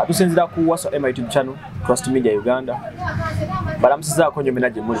 Tusinzira ku waso YouTube channel, Trust Media Uganda. Balamusizaako nnyo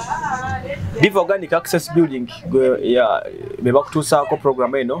menaje muli. Diva Organic Access Building be bakutuusaako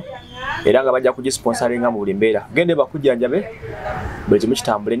program eno era nga bajja kugisponsoringa mu buli mbeera. Gende bakujjanjabe buli kimu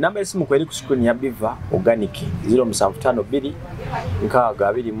kitambule. Namba y'essimu kweri ku screen ya Diva Organic 0752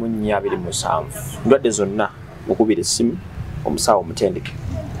 62427. Ndwadde zonna okubira essimu omusawo omutendeke.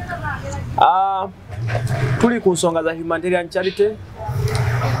 Tuli ku nsonga za humanitarian charity.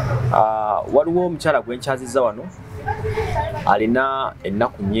 Waliwo omukyala gwenkyazizza wano alina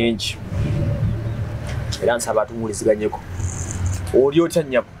ennaku nnyingi era nsaba tumuwuliziganyeko. Oli otya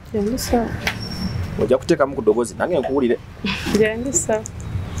nnyabo? Yandisa. Ojja kuteekamu ku ddoboozi nange nkuwulire. Yandisa.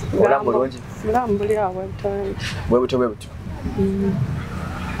 Olambo bulungi? Mulambuli awo ntoni. Bwe butyo.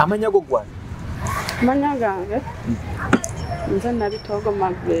 Amanya go gwani? Amanya gange. Nze Nabitogo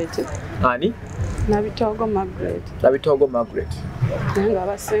Margaret. Ani? Nabitogo Margaret. Nabitogo Margaret. Nga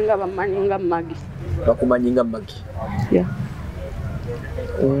abasinga bamanyi Maggie. Bakumanyi Maggie. Yeah.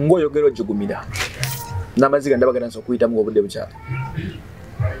 Ngoyogera ojjugumira. N'amaziga ndabagana nso kuyitamu ng'obudde bukyala.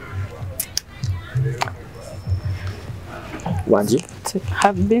 Wanji? It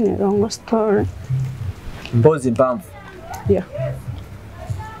have been a long story. Mpozi mpamvu? Yeah.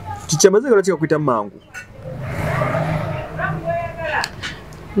 Kikyamaziga lwaki kakuyita mangu?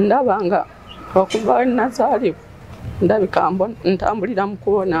 Ndabanga okuva nazaalibwa ndabika ntambulira mu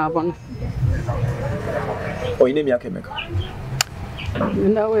kubonaabona. Oyina emyaka emeka?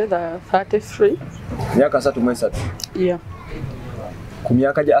 Ndaweza 33. Myaka 33? Yeah. Ku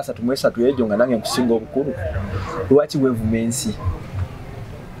myaka gya 33 ejo nga nange nkusinga obukulu. Lwaki weevuma ensi?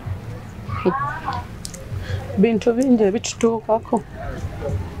 Bintu bingi ebitutuukako.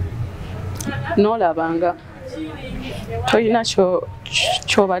 N'olabanga toyina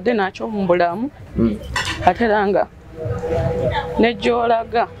kyobadde nakyo mu bulamu ate era nga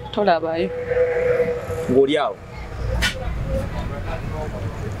nejjolaga tolabayo. Ng'oli awo.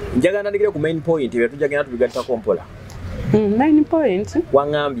 Njagala ndagire ku main point ebyo tujagenda tubigattako mpola. Main point?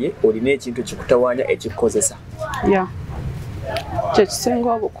 Wangambye olina ekintu kikutawaanya ekikukozesa. Yeah. Kye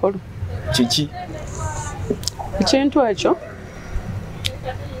kisinga obukulu. Kiki? Ekintu ekyo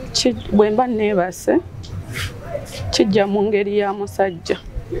bwe mba neebase kijja mu ngeri ya musajja.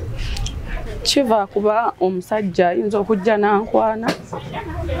 Kiva kuba omusajja ayinza okujja n'ankwana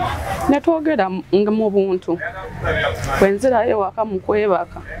ne twogera mu buntu. Bwe nzirayo ewaka mu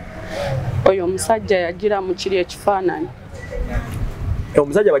kwebaka oyo omusajja yagira mu kiri ekifaananyi.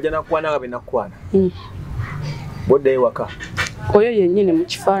 Omusajja bajja n'akwana nga benakwana? Bwoddayo ewaka? Oyo yennyini mu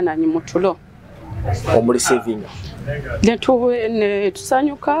kifaananyi mu tulo. Omulisevinga? Ne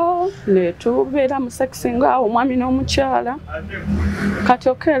tusanyuka ne tubeera mu sekisi ng'awo omwami n'omukyala. Kati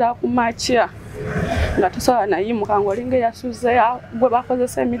okeera ku makya nga tosobola nayimuka ng'olinga eyasuze bwe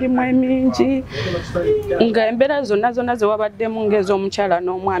bakozesa emirimu emingi nga embeera zonna ze wabaddemu ng'ez'omukyala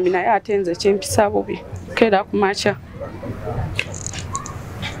n'omwami naye ate nze kyempisa bubi okeera ku makya.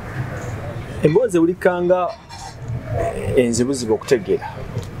 Emboozi ewulikanga enzibuzibu okutegeera.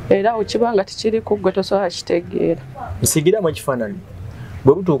 Era okiba nga tekiri ku ggwe tosobola kitegeera. Nsigiramu ekifaananyi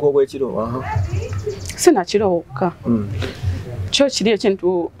bwe butuuka obwekiro. Sinakiro wokka. Kyo kiri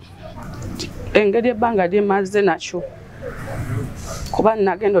ekintu engeri ebbanga lyemaze nakyo. Kuba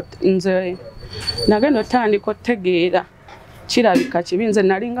nagenda otandika otegeera kirabika kibi. Nze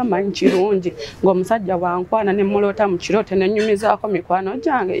nalinga manyi kirungi ng'omusajja bwankwana ne muloota mu kirooto ne nnyumizaako mikwano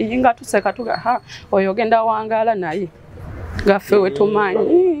gyange yinga tuseka tuga oyo ogenda wangaala naye gaffe we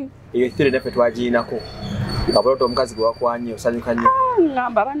tumanyi. Eyo ethire naffe twagiinako nga buloota omukazi gwe wakwanye osanyuka nnyo.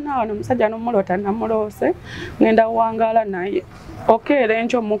 Ngamba bannaawo n'omusajja n'omuloota namuloose ngenda wangaala naye okeera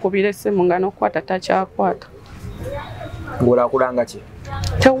enkyo mukubira essimu nga n'okukwata takyakwata. Ng'olaakulanga ki?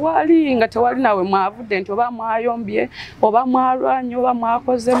 tewali nawe mwavudde nti oba mwayombye oba mwalwanye oba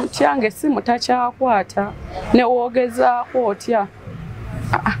mwakoze mutyange essimu takyakwata ne woogezaako otya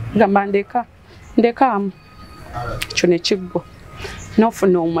gamba ndekaamu ekyo ne kiggwa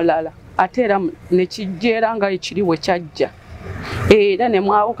n'ofuna omulala ate era ne kijja era nga ekiri we kyajja era ne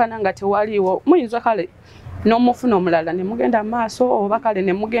mwawukana nga tewaliiwo muyinza kale n'omufuna omulala ne mugenda maaso oba kale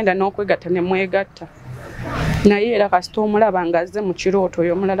ne mugenda n'okwegatta ne mwegatta naye era kasita omulaba ng'azze mu kirooto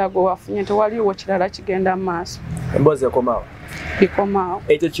oyo omulala gwe wafunye tewaliiwo kirala kigenda mu maaso. Emboozi ekomaawo? Bikomaawo.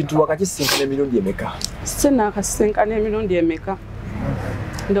 Ekyo kintu wakakisinkana emirundi emeka? Sinakasinkana emirundi emeka.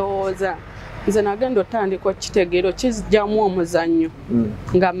 Ndowooza nze nagenda otandika okitegeero kizijjamu omuzannyo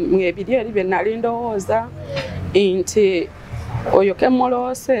nga ebiri eri bye nali ndowooza nti oyo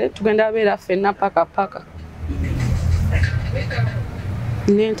kemuloose tugenda beera ffenna paka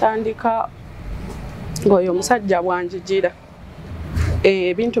nentandika ng'oyo omusajja bwanjigira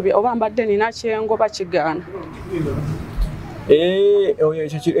ebintu oba mbadde nina kyengoba kigaana.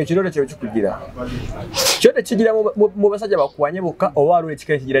 Ekirooto kyo kikugira kyo tekigira mu basajja bakwanye bokka oba waliwo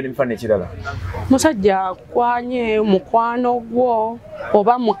ekika ekigira n'emifaanano ekirala? Musajja akwanye mukwano gwo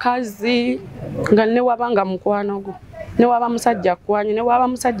oba mukazi nga newaba nga mukwano gwo newaba musajja akwanye newaba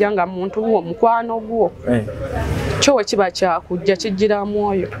musajja nga muntu wo mukwano gwo kyo we kiba kyakujja kijjiramu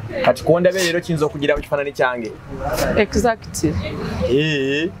oyo. Kati kuondabe leero kiyinza okugira mu kifaananyi kyange? Exactly.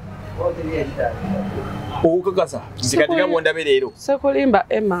 Okukakasa zikadira mwondabe leero? Sekulimba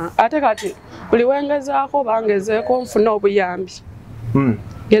Emma ate kati buli wengezaako bangezeeko nfuna obuyambi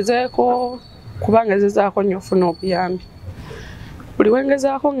gezeeko kubangezezaako nnyo ofuna obuyambi buli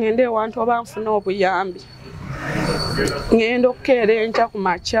wengezaako ngende ewantu oba nfuna obuyambi ngenda okukeera enkya ku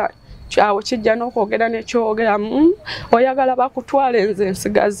makya kyawe kijja n'okwogera nekyogera oyagala bakutwala nze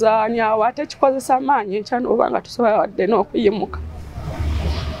nsigazaani awo ate kikozesa maanyi enkya n'oba nga tosobola wadde n'okuyimuka.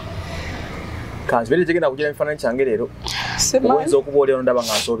 Kanzibere tegenda kugira ebifaananyi kyange leero? Oyinza okuba oli ono ndaba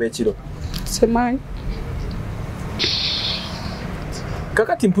nga nsooba ekiro? Simanyi.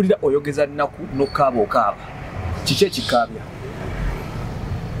 Kakati mpulira oyogeza nnaku n'okaaba okaaba. Kiki ekikaabya?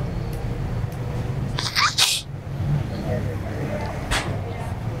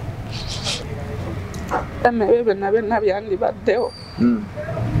 Ebyo byonna byandibaddewo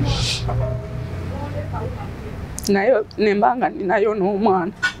naye nemba nga ninayo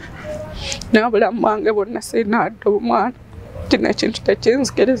n'omwana naye obulamu bwange bwonna sinaadde omwana kino ekintu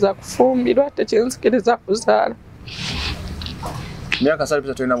tekinzikiriza kufumbirwa tekinzikiriza kuzaala. Myaka sali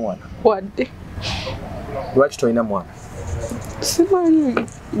pisa tolina mwana? Wadde. Lwaki tolina mwana? Simanyi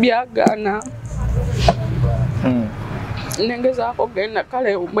byagaana. Nengezaako genda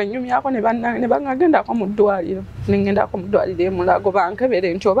kale bwenyumyako ne bangagendako mu ddwaliro nengendako mu ddwaliro emulago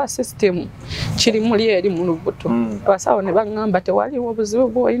bankebere nti oba sisitemu kiri muli eri mu lubuto abasawo ne baŋŋamba tewaliwo obuzibu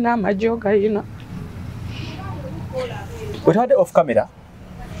bw'olina amaggi ogayina. Wetwadde off camera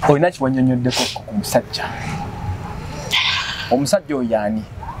olina kiwannyonnyoddeko ku musajja. Omusajja oyo ani?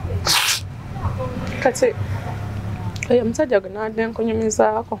 Kati oyo omusajja gwe naadde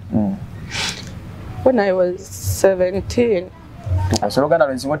nkunyumizaako when I was 17. Asologana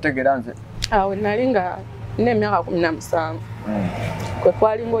lwensinga otegeera nze? Awo nali nga n'emyaka 17 kwe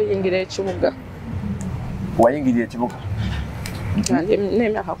kwali ng'oyingira ekibuga. Wayingirira ekibuga?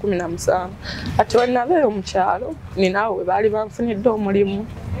 N'emyaka 17 ati wenabeeyo mu kyalo ninaawe we baali banfunidde omulimu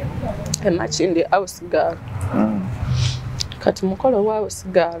Amajjini house girl. Kati mukolo wa house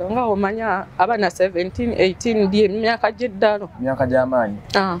girl nga omanya abana 17 18 ndi emyaka gy'eddalo. Myaka gy'amaanyi.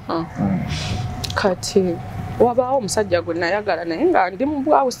 Kati wabaawo omusajja gwe nayagala naye nga ndi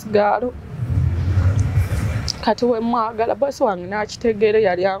mu house girl. Kati we mwagala bosi wange n'akitegeere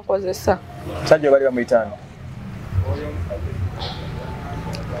yali ankozesa. Musajja bali bamuyitani?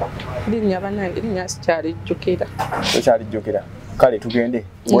 Linnya bannange linnya sikyalijjukira. Tokyalijjukira? Kale tugende.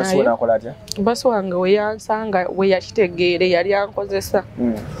 Bosi we n'akola atya? Bosi wange we yansanga we yakitegeere yali ankozesa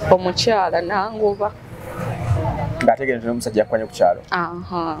omukyala n'angoba. Ng'ategeere nti omusajja yakwanye ku kyalo?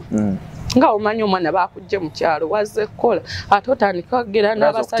 Nga omanyi omwana baakujje mu kyalo wazze kukola ate otandika kugera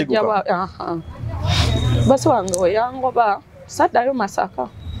n'abasajja ba bosi wange we yangoba saddayo Masaka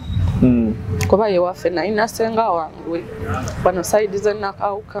kuba ye waffe nalina senga wange bano sayidi ze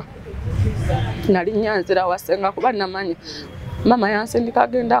nakawuka nali nyanzira wasenga kuba namanya mama yansindika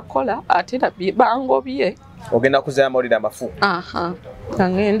agenda kukola ate bangobye ogenda kuzaala amawulire amafu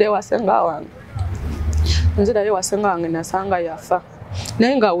ngende wasenga wange nzirayo wasenga wange nasanga yafa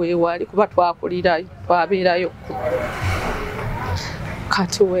naye nga weewali kuba twakulirayo twabeerayo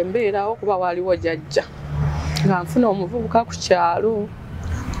kati wembeerawo kuba waliwo jjajja nga nfuna omuvubuka ku kyalo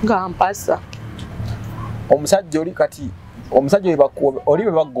nga mpasa. Omusajja oli kati Omusajja oli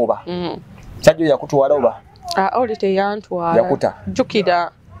bwe bagoba. Musajja yakutwala oba? Oli teyantwala. Yakuta.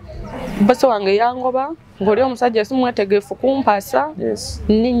 Jjukira bose wange yangoba ng'oli omusajja simwetegefu kumpasa. Yes.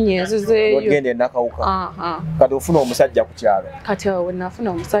 Nninnya ezizeeyo. Ogenda enakawuka. Kati ofuna omusajja ku kyalo. Kati awo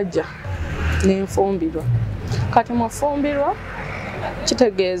nafuna omusajja n'enfumbirwa. Kati mufumbirwa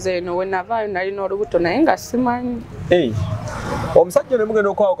kitegeeza eno we navaayo nalina olubuto naye nga simanyi. Omusajja ne mugenda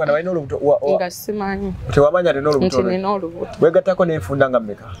okwawukana balina olubuto nga simanyi. Tewamanya alina olubuto. Nti nina olubuto. Wegattako n'enfunda nga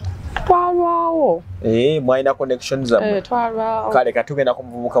mmeka? Twalwawo. Mwalina connections zammwe. Twalwawo. Kale katugenda ku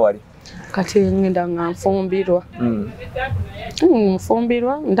muvubuka wali. Kati ngenda nga nfumbirwa.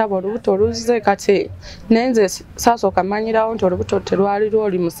 Nfumbirwa ndaba olubuto luzze kati nenze saasooka manyirawo nti olubuto terwali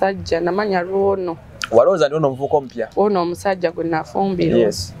lwoli musajja namanya lwono. Walowooza ndi ono omuvubuka omupya? Ono omusajja gwe nafumbirwa.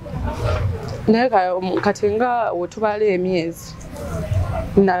 Yes. Naye kati nga we tubala emyezi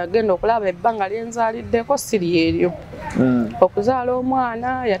nagenda okulaba ebbanga lyenzaliddeko siri eryo. Okuzaala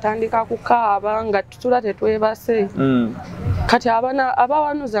omwana yatandika kukaaba nga tutula tetwebase. Kati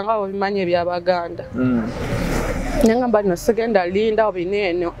abawanuza nga babimanyi ebyabaganda. Nengamba nno sigenda linda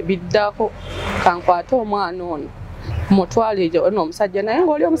bineeno biddako kankwate omwana ono mutwale ono omusajja naye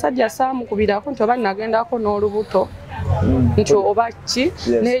ng'oli omusajja saamukubirako nti oba nagendako n'olubuto nti oba ki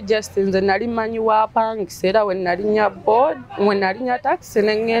naye just nze nali manyi wapangisa era we nalinya board we nalinya taxi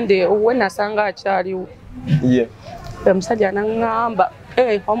nengende we nasanga akyaliwo. Omusajja naŋŋamba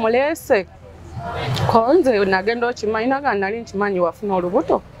omuleese konze nagenda okimanyi naga nali nkimanyi wafuna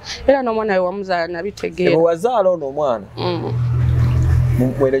olubuto era n'omwana we wamuzaala nabitegeera. Wazaala ono omwana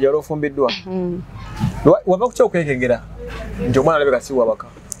mwene gyali ofumbiddwa wava ku kyokwekengera nti omwana alabeka si wabaka?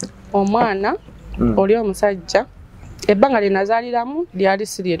 Omwana oli omusajja ebbanga lye nazaaliramu lyali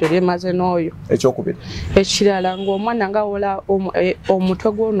siri eryo lyemaze n'oyo. Ekyokubiri ekirala ng'omwana ngawola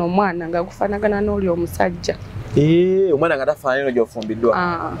omutwe gw'ono omwana nga gufaanagana n'oli omusajja. Omwana nga tafaanana eno gy'ofumbiddwa.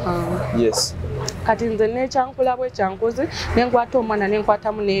 Yes. Kati nze n'ekyankula bwe kyankuzi nenkwata omwana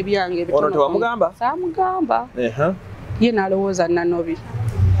nenkwatamu n'ebyange. Ono tewamugamba? Saamugamba. Ye n'alowooza nanobi.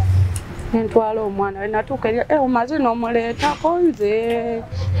 Nentwala omwana we natuuka eri omaze n'omuleetako nze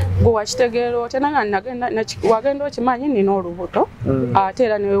gwe wakitegeera otya wagenda okimanyi nina olubuto ate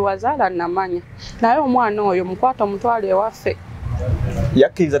era newe wazaala namanya naye omwana oyo mukwata omutwala ewaffe.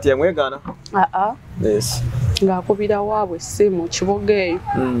 Yakkiriza teyamwegaana? Ng'akubira waabwe essimu kibuga eyo.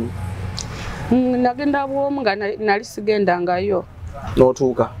 Nagenda bwomu nga nali sigendangayo.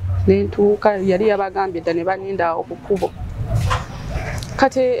 N'otuuka? Nentuuka yali yabagambye dda ne baninda awo ku kkubo.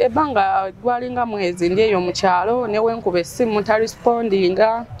 Kati ebbanga gwalinga mwezi ndi eyo mu kyalo ne wenkuba essimu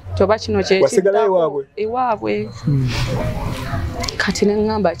tarisipondinga kyoba kino kyekiddako ewaabwe. Kati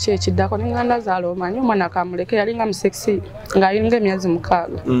neŋŋamba ki ekiddako neŋŋanda zaala omanyi omwana kamuleke yalinga musexi ng'ayiringa emyezi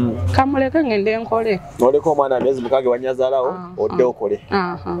 6. Kamuleke ngende nkole. Oleka omwana emyezi 6 wanyazaalawo odde okole.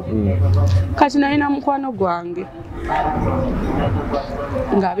 Kati nalina mukwano gwange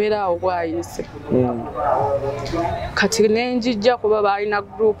ng'abeera awo bwayise. Kati nenjijja kuba baalina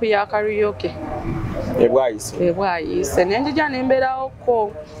gurupu ya karaoke. Ebwayise nenjijja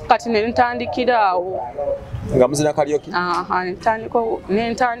nembeerawoko kati nentandikira awo. Nga muzina karaoke?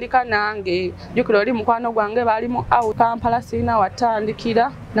 Nentandika nange jjukira oli mukwano gwange baalimu awo Kampala sirina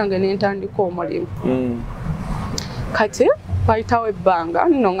watandikira nange nentandika omulimu. Kati wayitawo ebbanga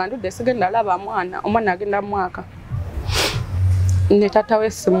nno nga ndudde sigenda laba omwana agenda mwaka. Ne tattawo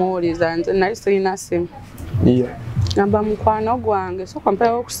essimuwuliza nze nali sirina simu. Ngamba mukwano gwange sooka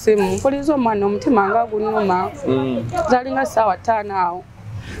mpeewo ku simu mpuliriza omwana omutima nga gunnuma. Zaalinga ssaawa 5 awo.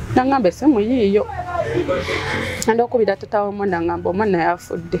 Nangamba essimu yiiyo. Nanda okubira tata w'omwana ngamba omwana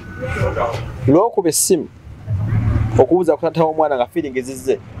yafudde. Lw'okuba essimu okubuuza ku tata w'omwana nga feeling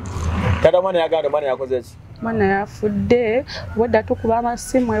zizze. Tata w'omwana yagamba omwana yakoze ki? Omwana yafudde wedda tukuba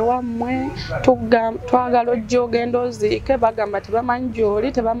amasimu ewammwe twagala ojja ogenda oziike bagamba tebamanyi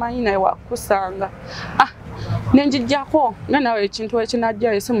gy'oli tebamanyi naye wakusanga. Nenjijjako nga nawe ekintu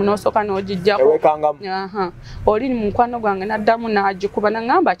ekinajja esimu n'osooka n'ogijjako. Eweekangamu? Oli mukwano gwange n'addamu n'agikuba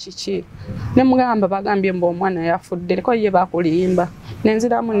naŋŋamba kiki? Ne mugamba bagambye mbu omwana yafudde liko ye bakulimba.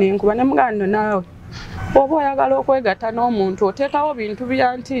 Nenziramu nenkuba ne mugamba nno naawe oba oyagala okwegatta n'omuntu oteekawo bintu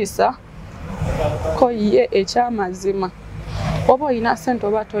byantiisa ko ye ekyamazima. Oba oyina ssente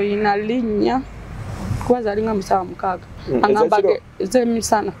oba toyina linnya kuba zaalinga 6. Angamba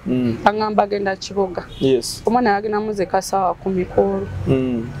z'emisana. Angamba genda kibuga. Omwana yagenda muzeka ssaawa 10 koolu.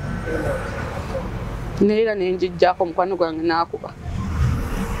 Neera nenjijjako mukwano gwange n'akuba.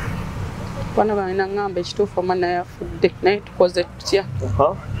 Mukwano gwange naŋŋamba ekituufu omwana yafudde naye tukoze tutya.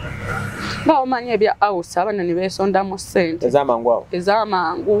 Nga omanyi ebya house abaana ne beesondamu ssente. Ez'amangu awo?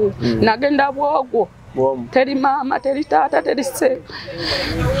 Ez'amangu. Nagenda bwogwo teri maama teri taata teri sse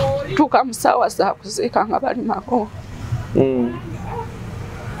tuuka mu ssaawa za kuziika nga bali magombe.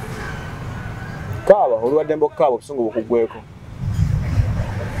 Kaaba olwadde mbokaaba obusungu bukuggweko.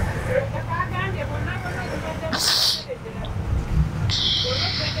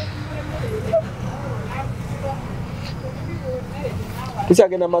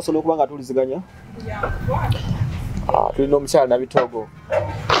 Tukyagenda maaso olw'okuba nga tuliziganya. Tulina omukyala Nabitogo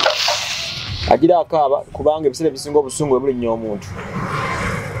agira akaaba kubanga ebiseera ebisinga obusungu bwe bulinnya omuntu.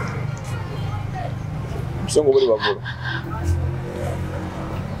 Obusungu buli waggulu.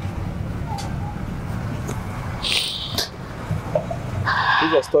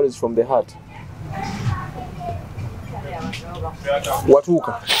 These are stories from the heart.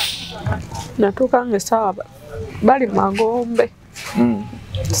 Watuuka? Natuuka ng'essaawa bali magombe.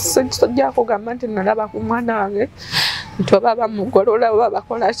 Sijja kugamba nti nalaba ku mwana wange nti oba bamugolola oba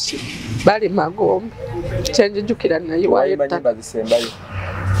bakola ki bali magombe. Kyenjijjukira nayiwaayo ttaka.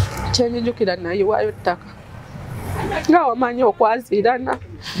 Kyenjijjukira nayiwaayo ttaka. Nga omanyi okwaziirana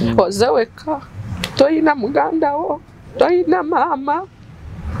oze wekka toyina muganda wo toyina maama.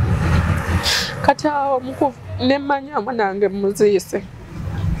 Kati awo nemanya mwanange muziise.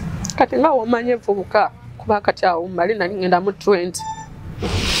 Kati nga omanye vubuka kuba kati awo mali nali ngenda mu 20.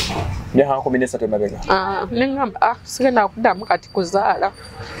 Nengamba sigenda kuddamu kati kuzaala.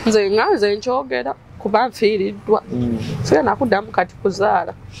 Nze nkyogera kuba nfiiriddwa. Sigenda kuddamu kati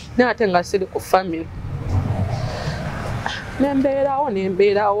kuzaala naye ate nga siri ku family.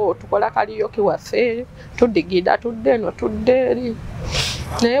 Nembeerawo tukola kaliyoki waffe tuddigida tudde eno tudde eri.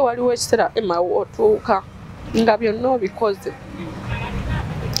 Naye waliwo ekiseera emawo otuuka nga byonna obikoze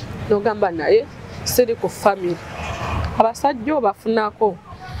n'ogamba naye siri ku family. Abasajja obafunako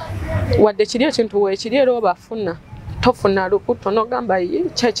wadde kiri ekintu weekiri era obafuna tofuna lukuto n'ogamba ye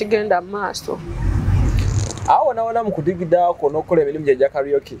kyekigenda mu maaso. Awo naawona mu kudigidako n'okukola emirimu gye gya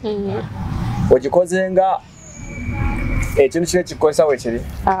karaoke ogikozenga ekintu kiri ekikozesa weekiri?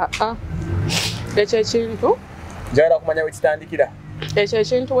 Ekyo ekintu njagala kumanya wekitandikira. Ekyo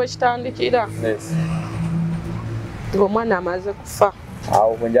ekintu wekitandikira ng'omwana amaze kufa.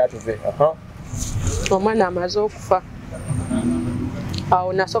 Awo bwenjala tuve. Omwana amaze okufa.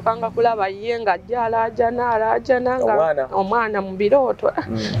 Awo nasokanga kulaba ye ng'ajja alaajana nga omwana mu birooto.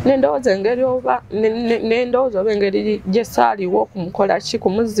 Nendowooza engeri oba engeri gye saaliwo okumukola ki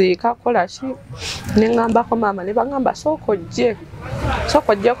kumuziika kola ki. Ne ngambako maama ne bagamba sooka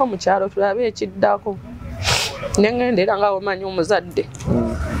ojjeko mu kyalo tulabe ekiddako. Ne ngendera nga omanyi omuzadde.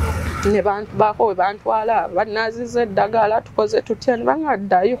 Ne baako we bantwala banaaziza eddagala tukoze tutya ne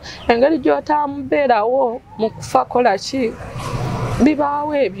bangaddayo. Engeri gy'otamubeerawo mu kufa kola ki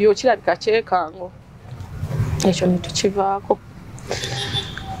bibaawo ebyo kirabika kyekango. Ekyo netukivaako.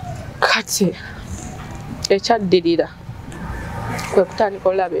 Kati ekyaddirira kwe kutandika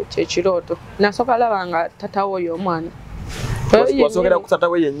olaba ekyo ekirooto. Nasooka laba nga tatawo oyo omwana. Wasokera ku tata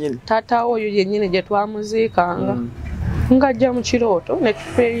we yennyini? Tata oyo yennyini gye twamuziikanga. Ng'ajja mu kirooto ne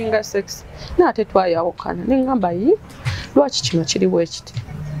tupeyinga sex. N'ate twayawukana. Ne ngamba yi lwaki kino kiri bwe kiti.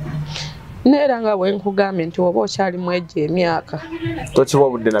 Neera nga bwe nkugambye nti oba okyalimu egyo emyaka tokiwa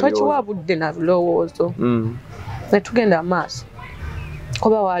budde na birowoozo. Ne tugenda maaso.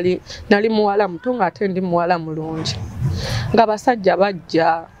 Kuba nali muwala muto ng'ate ndi muwala mulungi. Nga basajja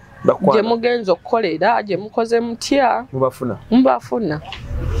bajja gye mugenza okukolera gye mukoze mutya mubafuna.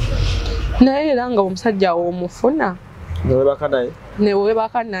 Naye era nga omusajja w'omufuna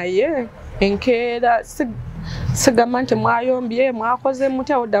newebaka naye enkeera sigamba nti mwayombye mwakoze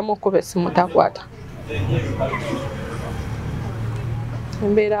mutya oddamu okuba essimu takwata.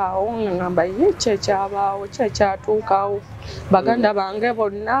 Embeera awo nga ngamba ye kyekyabaawo kyekyatuukawo. Baganda bange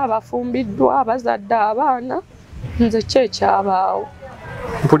bonna bafumbiddwa bazadde abaana nze kyekyabaawo.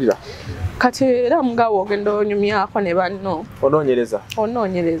 Mpulira. Kati era mugawo ogenda onyumyako ne banno.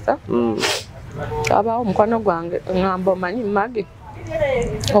 Onoonyereza. Abaawo mukwano gwange ngamba omanyi Maggie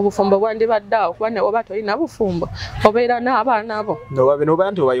obufumbo bwandibadde awo kuba ne oba tolina bufumbo obeera n'abaana bo.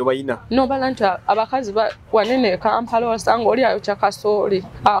 N'obeera nti obayina. N'obala nti abakazi wanene e Kampala osanga oli ayokya kasooli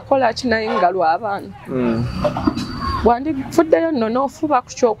akola ki naye nga lw'abaana. Wandifuddeyo nno n'ofuba ku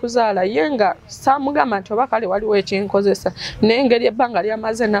kyokuzaala ye nga saamugamba nti oba kale waliwo ekinkozesa naye engeri ebbanga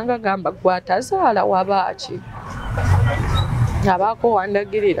lyamaze nanga gamba gwatazaala wabaaki. Abaako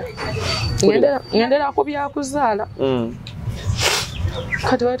wandagirira ngendera ku byakuzaala.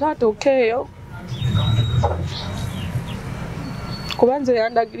 Kati wetatuuka eyo kuba nze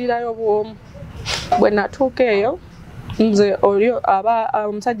yandagirirayo bwomu. Bwe natuuka eyo nze olyo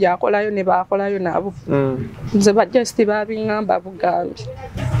omusajja akolayo ne baakolayo nabo. Nze bajjasti babiŋŋamba bugambi.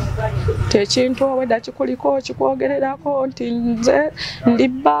 tekintu owedda kikuliko kikwogererako nti nze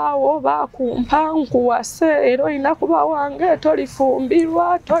ndibbaawo bakumpa nkuwase era olina kuba wange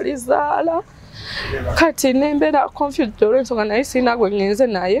tolifumbirwa tolizaala kati nembeera confused olw'ensonga naye sirina gwe ngenze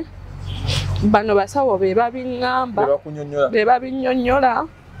naye bano basawo be babiŋŋamba be babinnyonnyola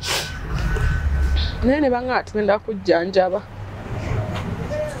naye ne baŋŋamba tugenda kujjanjaba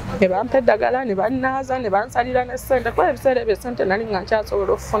ne bampa eddagala ne bannaaza ne bansalira ne ssente kuba ebiseera ebyo ssente nali nga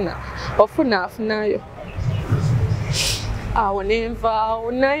nkyasobola afunayo awo ne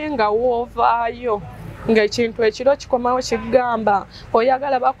nvaawo naye nga woovaayo ng'ekintu ekiro kikomawo kigamba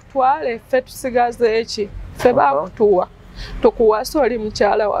oyagala bakutwale ffe tusigaze eki ffe baakutuwa tukuwasa oli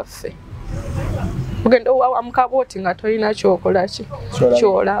mukyala waffe ogenda owawa mukabooti nga tolina kyokola ki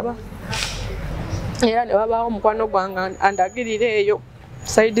kyolaba era ne babaawo omukwano gwange andagirira eyo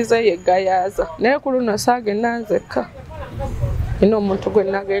saidi ze yeggayaaza naye ku luno saagenda nzekka ina omuntu gwe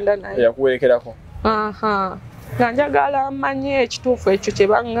nagenda naye yakuwerekerako nga njagala amanye ekituufu ekyo kye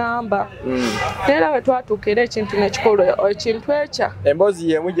baŋŋamba naye era bwe twatuuka era ekintu nekikulu ekintu ekya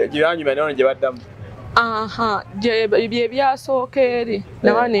emboozi yemu gyeyanyuma nono gye baddamu bye byasooka eri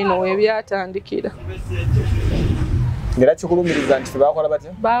nabaana eno weebyatandikira era kikulumiriza nti fe bakola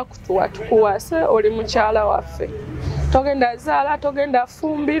batya baakutuwa tukuwase oli mukyala waffe togenda zaala togenda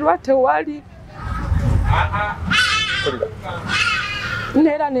fumbirwa tewali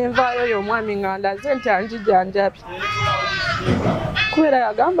neera nenvaayo oyo omwami nga ndaze nti anjijjanjabye kubeera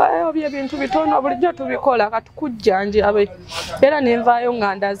yagamba obyo ebintu bitono bulijjo tubikola katukujjanjabe era nenvaayo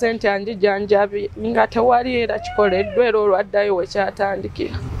nga ndaze nti anjijjanjabye nga tewali era kikoleddwa era olwaddayo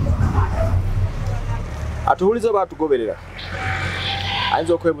wekyatandikira atubuliza oba atugoberera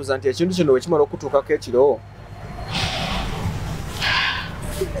ayinza okwebuuza nti ekintu kino wekimala okutuukako ekiro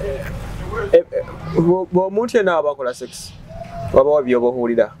bw'omuntu yenna aba akola sex wabawa byoba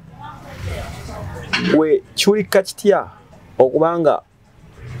obuwulira we kiwulika kitya okubanga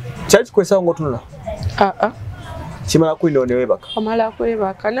kyali kikwesawo ng'otunula kimala kwindawo ne weebaka omala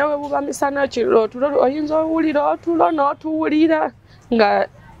kwebaka newe buba misana kiro otulo oyinza owulira otulo n'otuwulira nga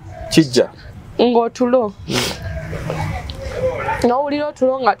kijja ng'otulo n'owulira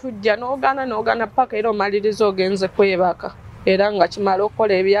otulo nga tujja n'ogaana paka era omaliriza ogenze kwebaka era nga kimala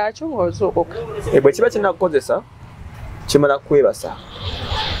okukola ebyakyo ng'ozuukuka bwe kiba kinakukozesa kimala kwebasa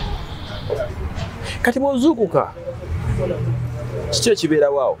kati bw'ozuukuka kiki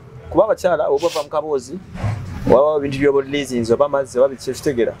ekibeerawaawo kuba abakyala oba bava mu kaboozi wabawo ebintu by'obulirizinzi oba amazzi oba biki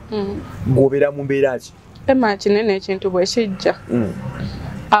ekitegera ng'obeera mu mbeera ki ema kinene ekintu bwe kijja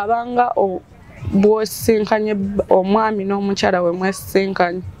abanga bw'osinkanye omwami n'omukyala we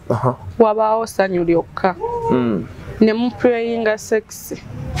mwesisinkanye wabaawo ssanyu lyokka ne mupureyinga sekisi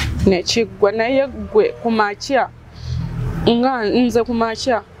nekiggwa naye gwe kumakya nga nze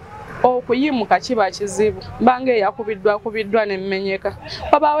kumakya okuyimuka kiba kizibu mbanga eyakubiddwa nemmenyeka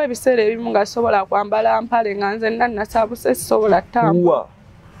wabaawo ebiseera ebimu nga sobola kwambala mpale nga nze nasaabuse sisobola ttambula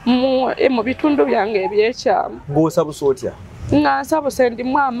mu bitundu byange ebyekyamu ng'osabusa otya nga nsabuse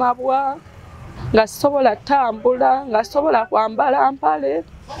ndimu amabwa nga sisobola ttambula nga sisobola kwambala mpale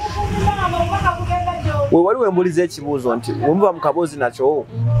we wali wembuliza ekibuuzo nti wemuba mu kaboozi nakyo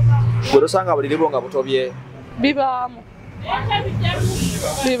gwe tosanga buliribo nga butobye bibaamu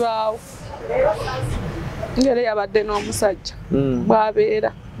bibaawo ngeri yabadde n'omusajja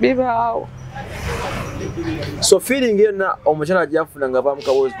bwabeera bibaawo so feeling yonna omukyala gyafuna nga ava mu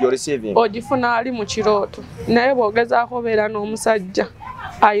kaboozi gy'oreceiving ogifuna ali mu kirooto naye bw'ogezaako obeera n'omusajja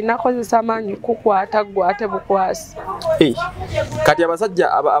alina kozesa maanyi kukwata gwe ate bukwasi kati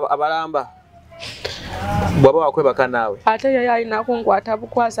abasajja abalamba bw'aba wakwebaka naawe ate ye alina kunkwata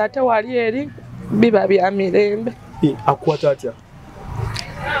bukwasi ate wali eri biba bya mirembe akukwata atya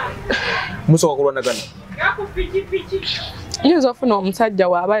musooka kulwanagana nyinza ofuna omusajja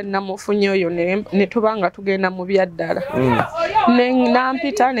waaba namufunye oyo ne tuba nga tugenda mu byaddala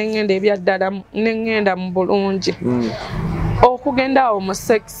nampita neŋŋenda ebyaddala neŋŋenda mu bulungi okugenda awo mu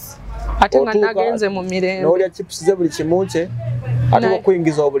sex ate nga nagenze mu mirembe n'olya chips ze buli kimu kye ate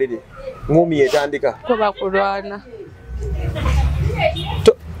okuyingiza obuliri ngumi yetandika kuba kulwana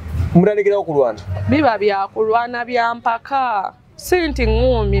mutandikira okulwana biba byakulwana bya mpaka si nti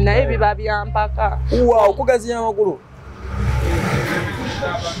ngumi naye biba bya mpaka okugaziya amagulu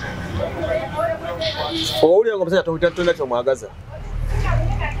owulira nga omusajja tolina kyomwagaza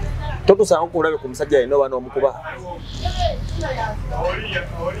totusanga okulabe ku musajja yena oba n'omukuba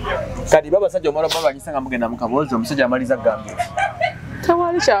kati babasajja omala balwanyisa nga mugenda mu kaboozi omusajja amaliza gambye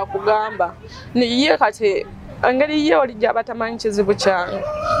tewali kyakugamba niye kati engeri ye olijja abatamanyi kizibu kyange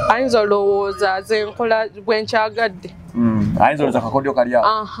ayinza olowooza ze nkola gwenkyagadde Ayinza za kakodyo kali awo.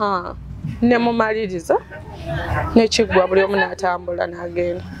 Aha. Ne mumaliriza n'ekiggwa buli omu n'atambula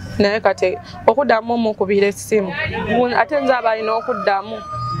n'agenda. Naye kati okuddamu omukubira essimu. Ate nze aba alina okuddamu.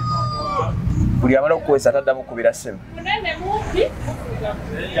 Buli amala okukozesa ataddamu okubira ssimu.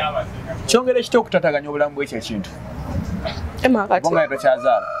 Kyongera ekiti okutataganya obulamu bw'ekyo ekintu. Emma kati. Bonga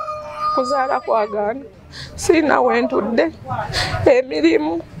tokyazaala. Kuzaala kwagaana. Sirina wentudde.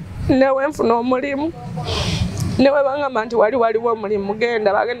 Emirimu. Newe nfuna omulimu. Newe bangamba nti waliwo omulimu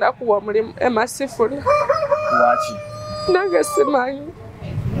genda bagenda kuwa omulimu Emma sifuna. Lwaki? Nange simanyi.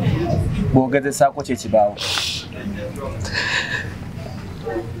 Bw'ogezesaako ki ekibaawo?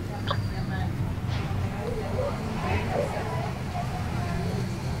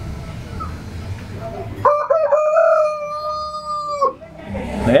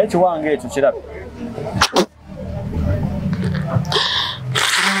 Naye ekiwange ekyo kirabe.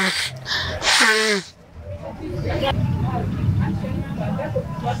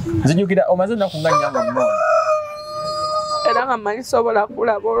 Nzijukira omaze ennaku nga nnya nga munoona. Era nga mmanyi sobola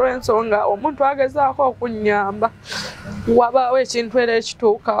kulaba olw'ensonga omuntu agezaako okunnyamba wabaawo ekintu era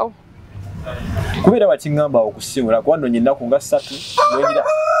ekituukawo. Kubeera bakiŋŋamba okusimula kuba nnonya ennaku nga 3 ngira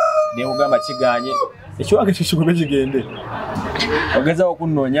ne kugamba kiganye ekiwange ekyo kigobe kigende. Ogezaawo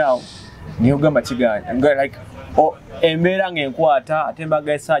okunnonyaawo ne kugamba kiganye. Like embeera ng'enkwata ate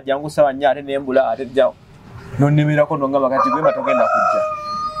mbaga esajja ngusaba nnyo ate nembula ate jjawo. Nonnemerako nongamba kati gwemba togenda kujja.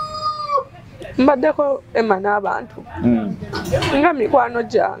 Mbaddeko Emma n'abantu. Nga mikwano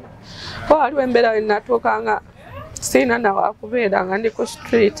gyange. Waliwo embeera we natuuka nga sirina nawakubeera nga ndi ku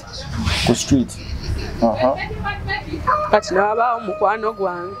street. Ku street? Aha. Kati nawabaawo mukwano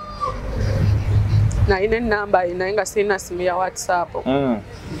gwange. Nalina ennamba ye naye nga sirina simu ya WhatsApp.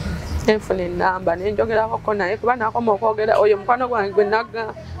 Enfuna ennamba nenjogerako naye kuba nakoma okwogera oyo mukwano gwange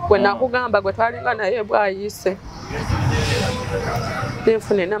gwe nakugamba gwe twalinga naye bwayise.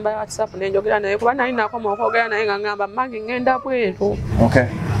 Enfuna ennamba ya WhatsApp nenjogera naye kuba nali nakoma okwogera naye nga ngamba Maggie ngenda bweru. Okay.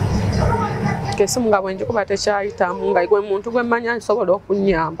 Kesimu nga bwe njikuba tekyayitamu nga gwe muntu gwe manya nsobola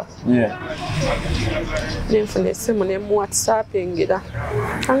okunnyamba. Yeah. Nenfuna essimu ne mu WhatsAppingira.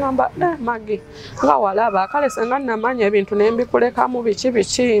 Angamba Maggie nga walaba kale senga namanya ebintu nembikulekamu biki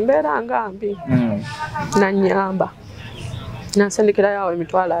mbeera nga mbi. Nannyamba. Nansindikira yawe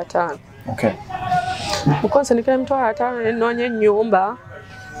 $5,000. Okay. Mukonsindikira $5,000 nenoonya ennyumba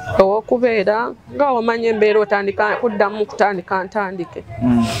ow'okubeera nga omanya embeera otandika kuddamu kutandika ntandike.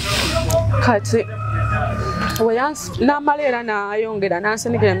 Kati n'amala era n'ayongera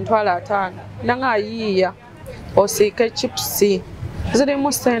nansindikira $5,000 nanga ayiiya osiike chipusi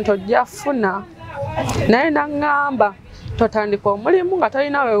zirimu ssente ojja funa naye naŋŋamba totandika omulimu nga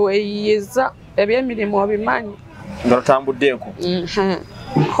talina we weeyiyiza ebyemirimu obimanyi nga totambuddeeko.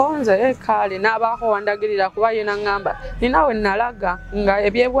 Konze ekaali n'abaako wandagirira kuba ye naŋŋamba ninawe nalaga nga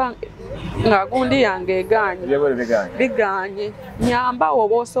ebyebwa nga gundi yange egaanye bigaanye nyamba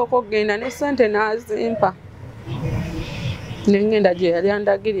oba osooka okgenda ne ssente n'azimpa nengenda gye yali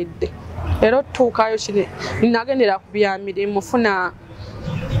andagiridde era otuukayo kiri nagendera ku bya mirimu funa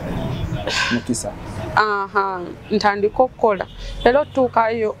mukisa ntandika okukola era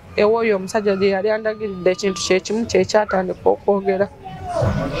otuukayo ew'oyo omusajja gye yali andagiridde ekintu kyekimu kyekyatandika okwogera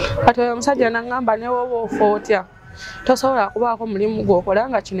kati oyo omusajja naŋŋamba ne woba ofa otya tosobola kubaako mulimu gw'okola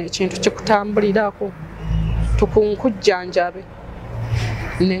nga kino ekintu kikutambulirako tukunkujjanjabe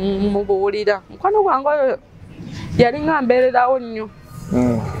ne mubuulira mukwano gwange oyo yali nga mbeererawo nnyo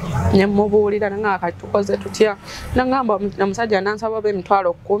ne mubuulira nga kati tukoze tutya naŋŋamba omusajja nansaba oba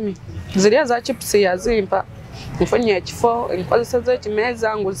 $10,000 ziri eza chipusi yazimpa nfunye ekifo nkozeseza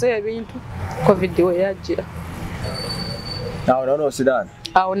ekimeeza nguze ebintu covid we yajjira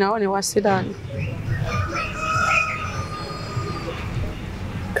awo nawo ne wasiraani.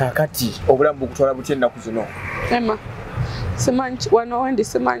 Kakati obulamu bukutwala butya ennaku zino? Emma simanyi wano wendi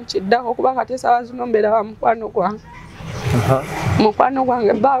simanyi kiddako kuba kati esaawa zino mbeera wa mukwano gwange. Mukwano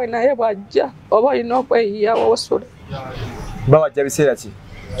gwange bbaawe naye bw'ajja oba olina okweyiyawo osula. Bbaawe ajja biseera ki?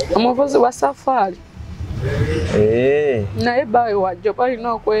 Omuvuzi wa safaari. Naye bbaawe wajja oba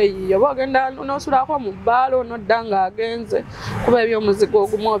olina okweyiya oba ogenda n'osulako mu bbaala n'odda ng'agenze kuba ebyomuzigo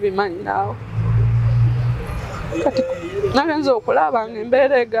ogumu obimanyi naawe. Kati nagenza okulaba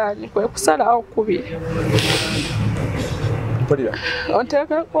ng'embeera egaanye kwe kusalawo kubiri.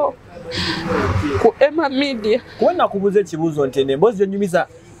 Onteekeko ku Emma Media. Kuba nakubuuza ekibuuzo nti emboozi onyumiza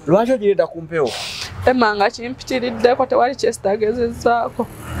lwaki ogireeta ku mpewo? Emma nga kimpitiriddeko tewali kyesitagezezzaako.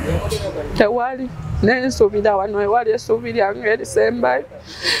 Tewali. Naye nsuubira wano ewali essuubi lyange erisembayo.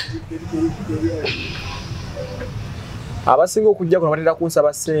 Abasinga okujja kuno batera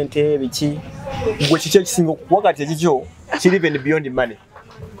kunsaba ssente biki? Gwe kiki ekisinga okukuwa kati ekikyo? kiri even beyond money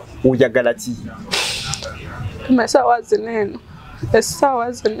oyagala ki Masawa zineno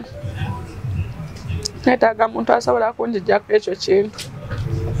esawa zino netaga muntu asobola kunjijjako ekyo kintu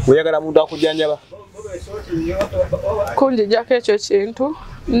oyagala muntu akujjanjaba kunjijjako ekyo kintu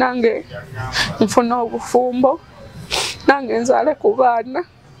nange nfuna obufumbo nange nzaale ku baana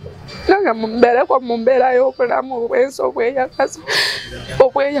nange mumbeereko mu mbeera y'obulamu bwensi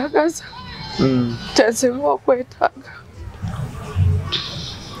okweyagaza kyensinga okwetaaga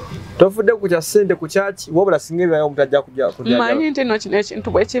tofudde ku kya ssente ku kyaki wabula singa ebyayo omuntu ajja kujjanjaba manyi nti no kino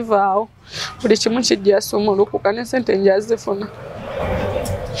ekintu bwe kivaawo buli kimu kijja sumulukuka ne ssente njazifuna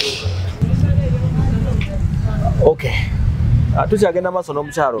okay tukyagenda maaso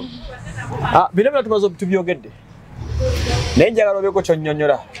n'omukyalo bino bino tumaze tubyogedde naye njagala obeeko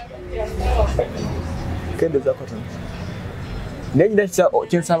kyonnyonnyola kendezako tono naye nyina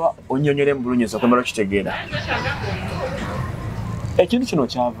kyensaba onnyonnyole mu bulungi okwemala okitegeera ekintu kino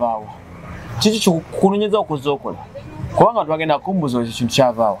kyavaawo kiki kikunonyeza okuza okola kubanga twagenda kumbuza ekyo kintu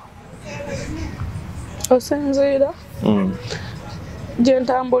kyavaawo osinziira gye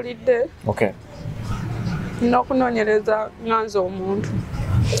ntambulidde n'okunoonyereza nganza omuntu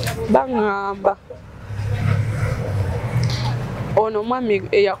baŋŋamba ono omwami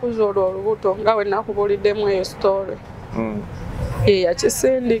eyakuza olwo olubuto nga we nakubuuliddemu eyo story ye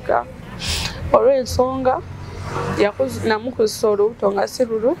yakisindika olw'ensonga namukuzisa olubuto nga si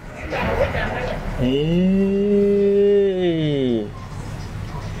lulu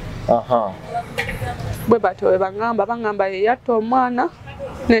bwe batyo we baŋŋamba ye yatta omwana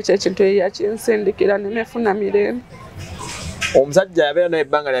n'ekyo ekintu ye yakinsindikira nemefuna mirembe omusajja yabeera naye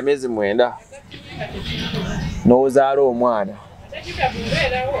ebbanga lya myezi 9 n'ozaala omwana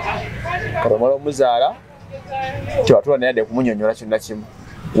kalomala omuzaala tiwatula naye adde kumunyonnyola kyonna kimu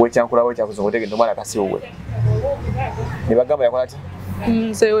wekyankulawo ekyakuza okutegenda omwana kasiwwe ne bagamba yakola ti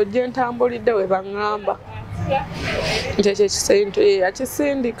nze gye ntambulidde we baŋŋamba nti ekyo ekisentu ye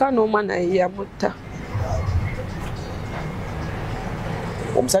yakisindika n'omwana ye yamutta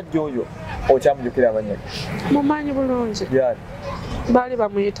omusajja oyo okyamujjukira amanya mumanyi bulungi baali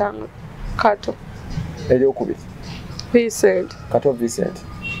bamuyitanga Kato eryokubiri Kato Vincent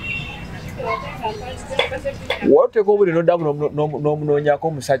watuteeka obuli noddamu n'omunoonyaako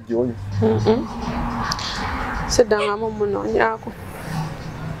omusajja oyo siddangamu omunoonyaako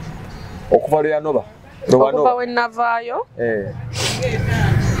okuva lwe yanoba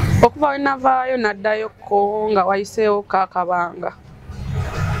okuva we navaayo naddayoko nga wayiseewo kakabanga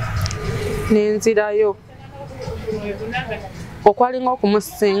nenzirayo okwalinga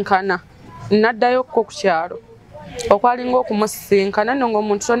okumusisinkana naddayokko ku kyalo okwalinga okumusisinkana no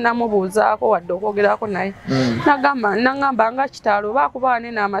ng'omuntu tonnamubuuzaako wadde okwogerako naye nagamba nga kitaalo baakuba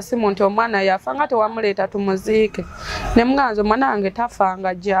nene amasimu nti omwana yafa nga tewamuleeta tumuziike ne muganza omwana wange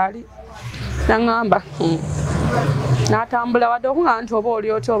tafanga gyali nagamba n'atambula wadde okuŋŋamba nti oba oli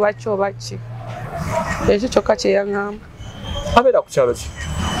oti oba ki oba ki ekyo kyokka kye yaŋŋamba abeera ku kyalo ki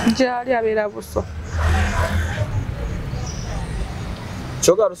gyali abeera Buso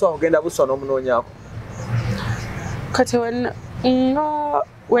kyogera lusobola kugenda Buso n'omunoonyaako kati nga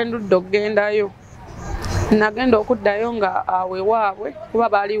wendudde okugendayo nagenda okuddayo nga awe waabwe kuba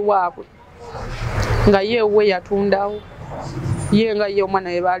baali waabwe nga yeewe yatundawo ye nga ye omwana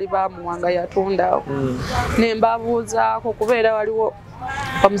we baali bamuwa nga yatundawo ne mbabuuzaako kubeera waliwo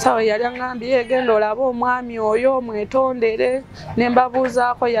omusawo yali aŋŋambye yegenda olabe omwami oyo omwetondere ne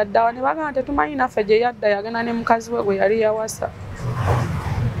mbabuuzaako yaddawa ne bagamba tetumanyi naffe gye yadda yagenda ne mukazi we gwe yali yawasa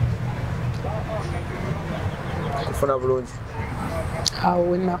kufuna bulungi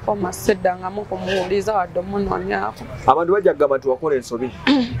awo wenakoma siddangamu kumuwuliza wadde omunoonyaako abantu bajja kugamba nti wakola ensobi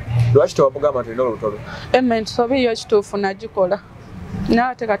lwaki tewamugamba nti olina olutobe ensobi yo kituufu nagikola naye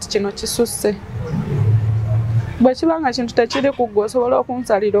ate kati kino kisusse bwe kibanga kintu tekiri ku ggwe osobola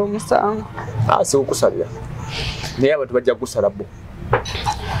okunsalira omusango si kukusalira naye abantu bajja kugusala bo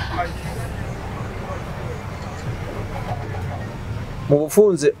mu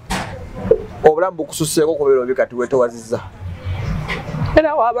bufunze obulamu bukususseeko kubeera obi kati wetowazizza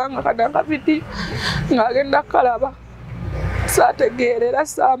era wabanga kadanga vidi ng'agenda kalaba saategeerera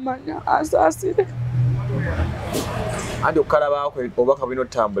saamanya asaasire anti okukalabaako obubaka bulina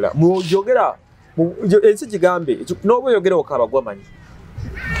otambula mujogera ensi kigambe n'oba oyogera okaba gwamanyi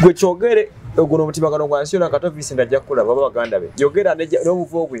gwe kyogere guno omutimagano gwansi yona Kato Vincent ajja kukulaba oba baganda be yogera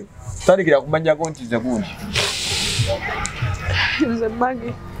n'obuvo bwe tandikira kumanyago nti nze gundi nze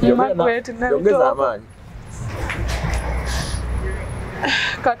Maggie yogeza amaanyi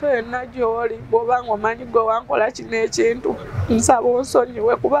Kato yenna gy'oli bw'obanga omanyi gwe wankola kino ekintu nsaba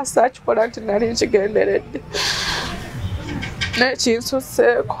onsonyiwe kuba saakikola nti nali nkigenderedde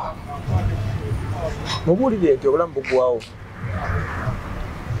n'ekinsuseeko. Mubuulire nti obulamu bugwawo.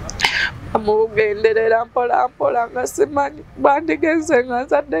 Amugenderera mpola mpola nga simanyi bandigenze nga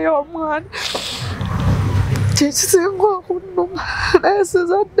nzaddeyo omwana. Kikisinga okunnuma naye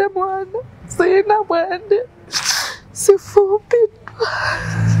sizadde mwana sirina bwende sifuupiddwa.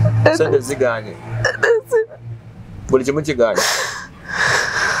 Sente ziganye. Buli kimu kiganye.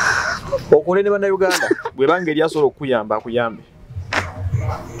 Okule ne bannayuganda bwe banga eri asobola okukuyamba akuyambe.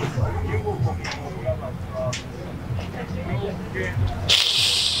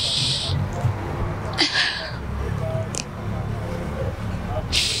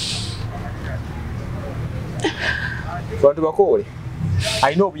 Bantu bakoole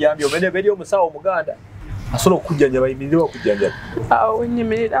alina obuyambi obene beri omusawo omuganda asobola okujjanjaba yimirire okujjanjaba. Awo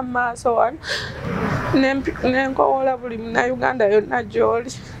nyimirira mu maaso wano nenkowoola buli munnayuganda yonna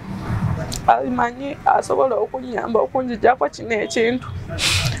gy'oli alimanyi asobola okunyamba okunjijjako kino ekintu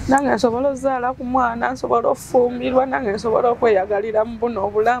nange nsobola ozaala ku mwana nsobola okufumbirwa nange nsobola okweyagalira mu buno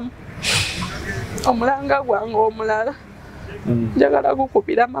obulamu. Omulanga gwange omulala njagala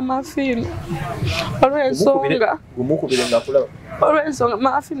gukubira mama Fiina olw'ensonga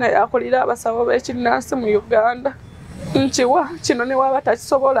mama Fiina yakulira abasawo b'ekinnansi mu Uganda nkiwa kino ne waba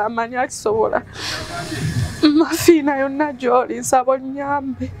takisobola amanyi akisobola. Mama Fiina yonna gy'oli nsaba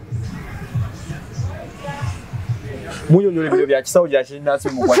onnyambe. Munyonyole ebiro bya kisawo gya kinnansi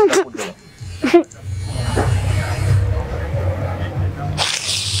mukwatira kuddola.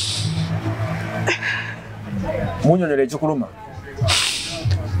 Munyonyole ekikuluma.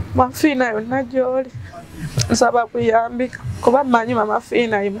 Mama Fiina yonna gy'oli nsaba kuyambika kuba mmanyi mama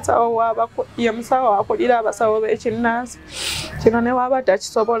Fiina ye musawo akulira abasawo b'ekinnansi kino ne waba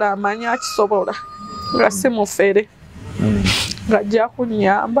takisobola amanyi akisobola nga si mufere ng'ajja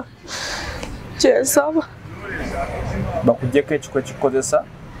kunnyamba kyensaba. Bakuggyeko ekiko ekikozesa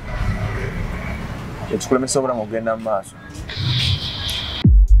ekikulemesa obulamu ogenda mu maaso.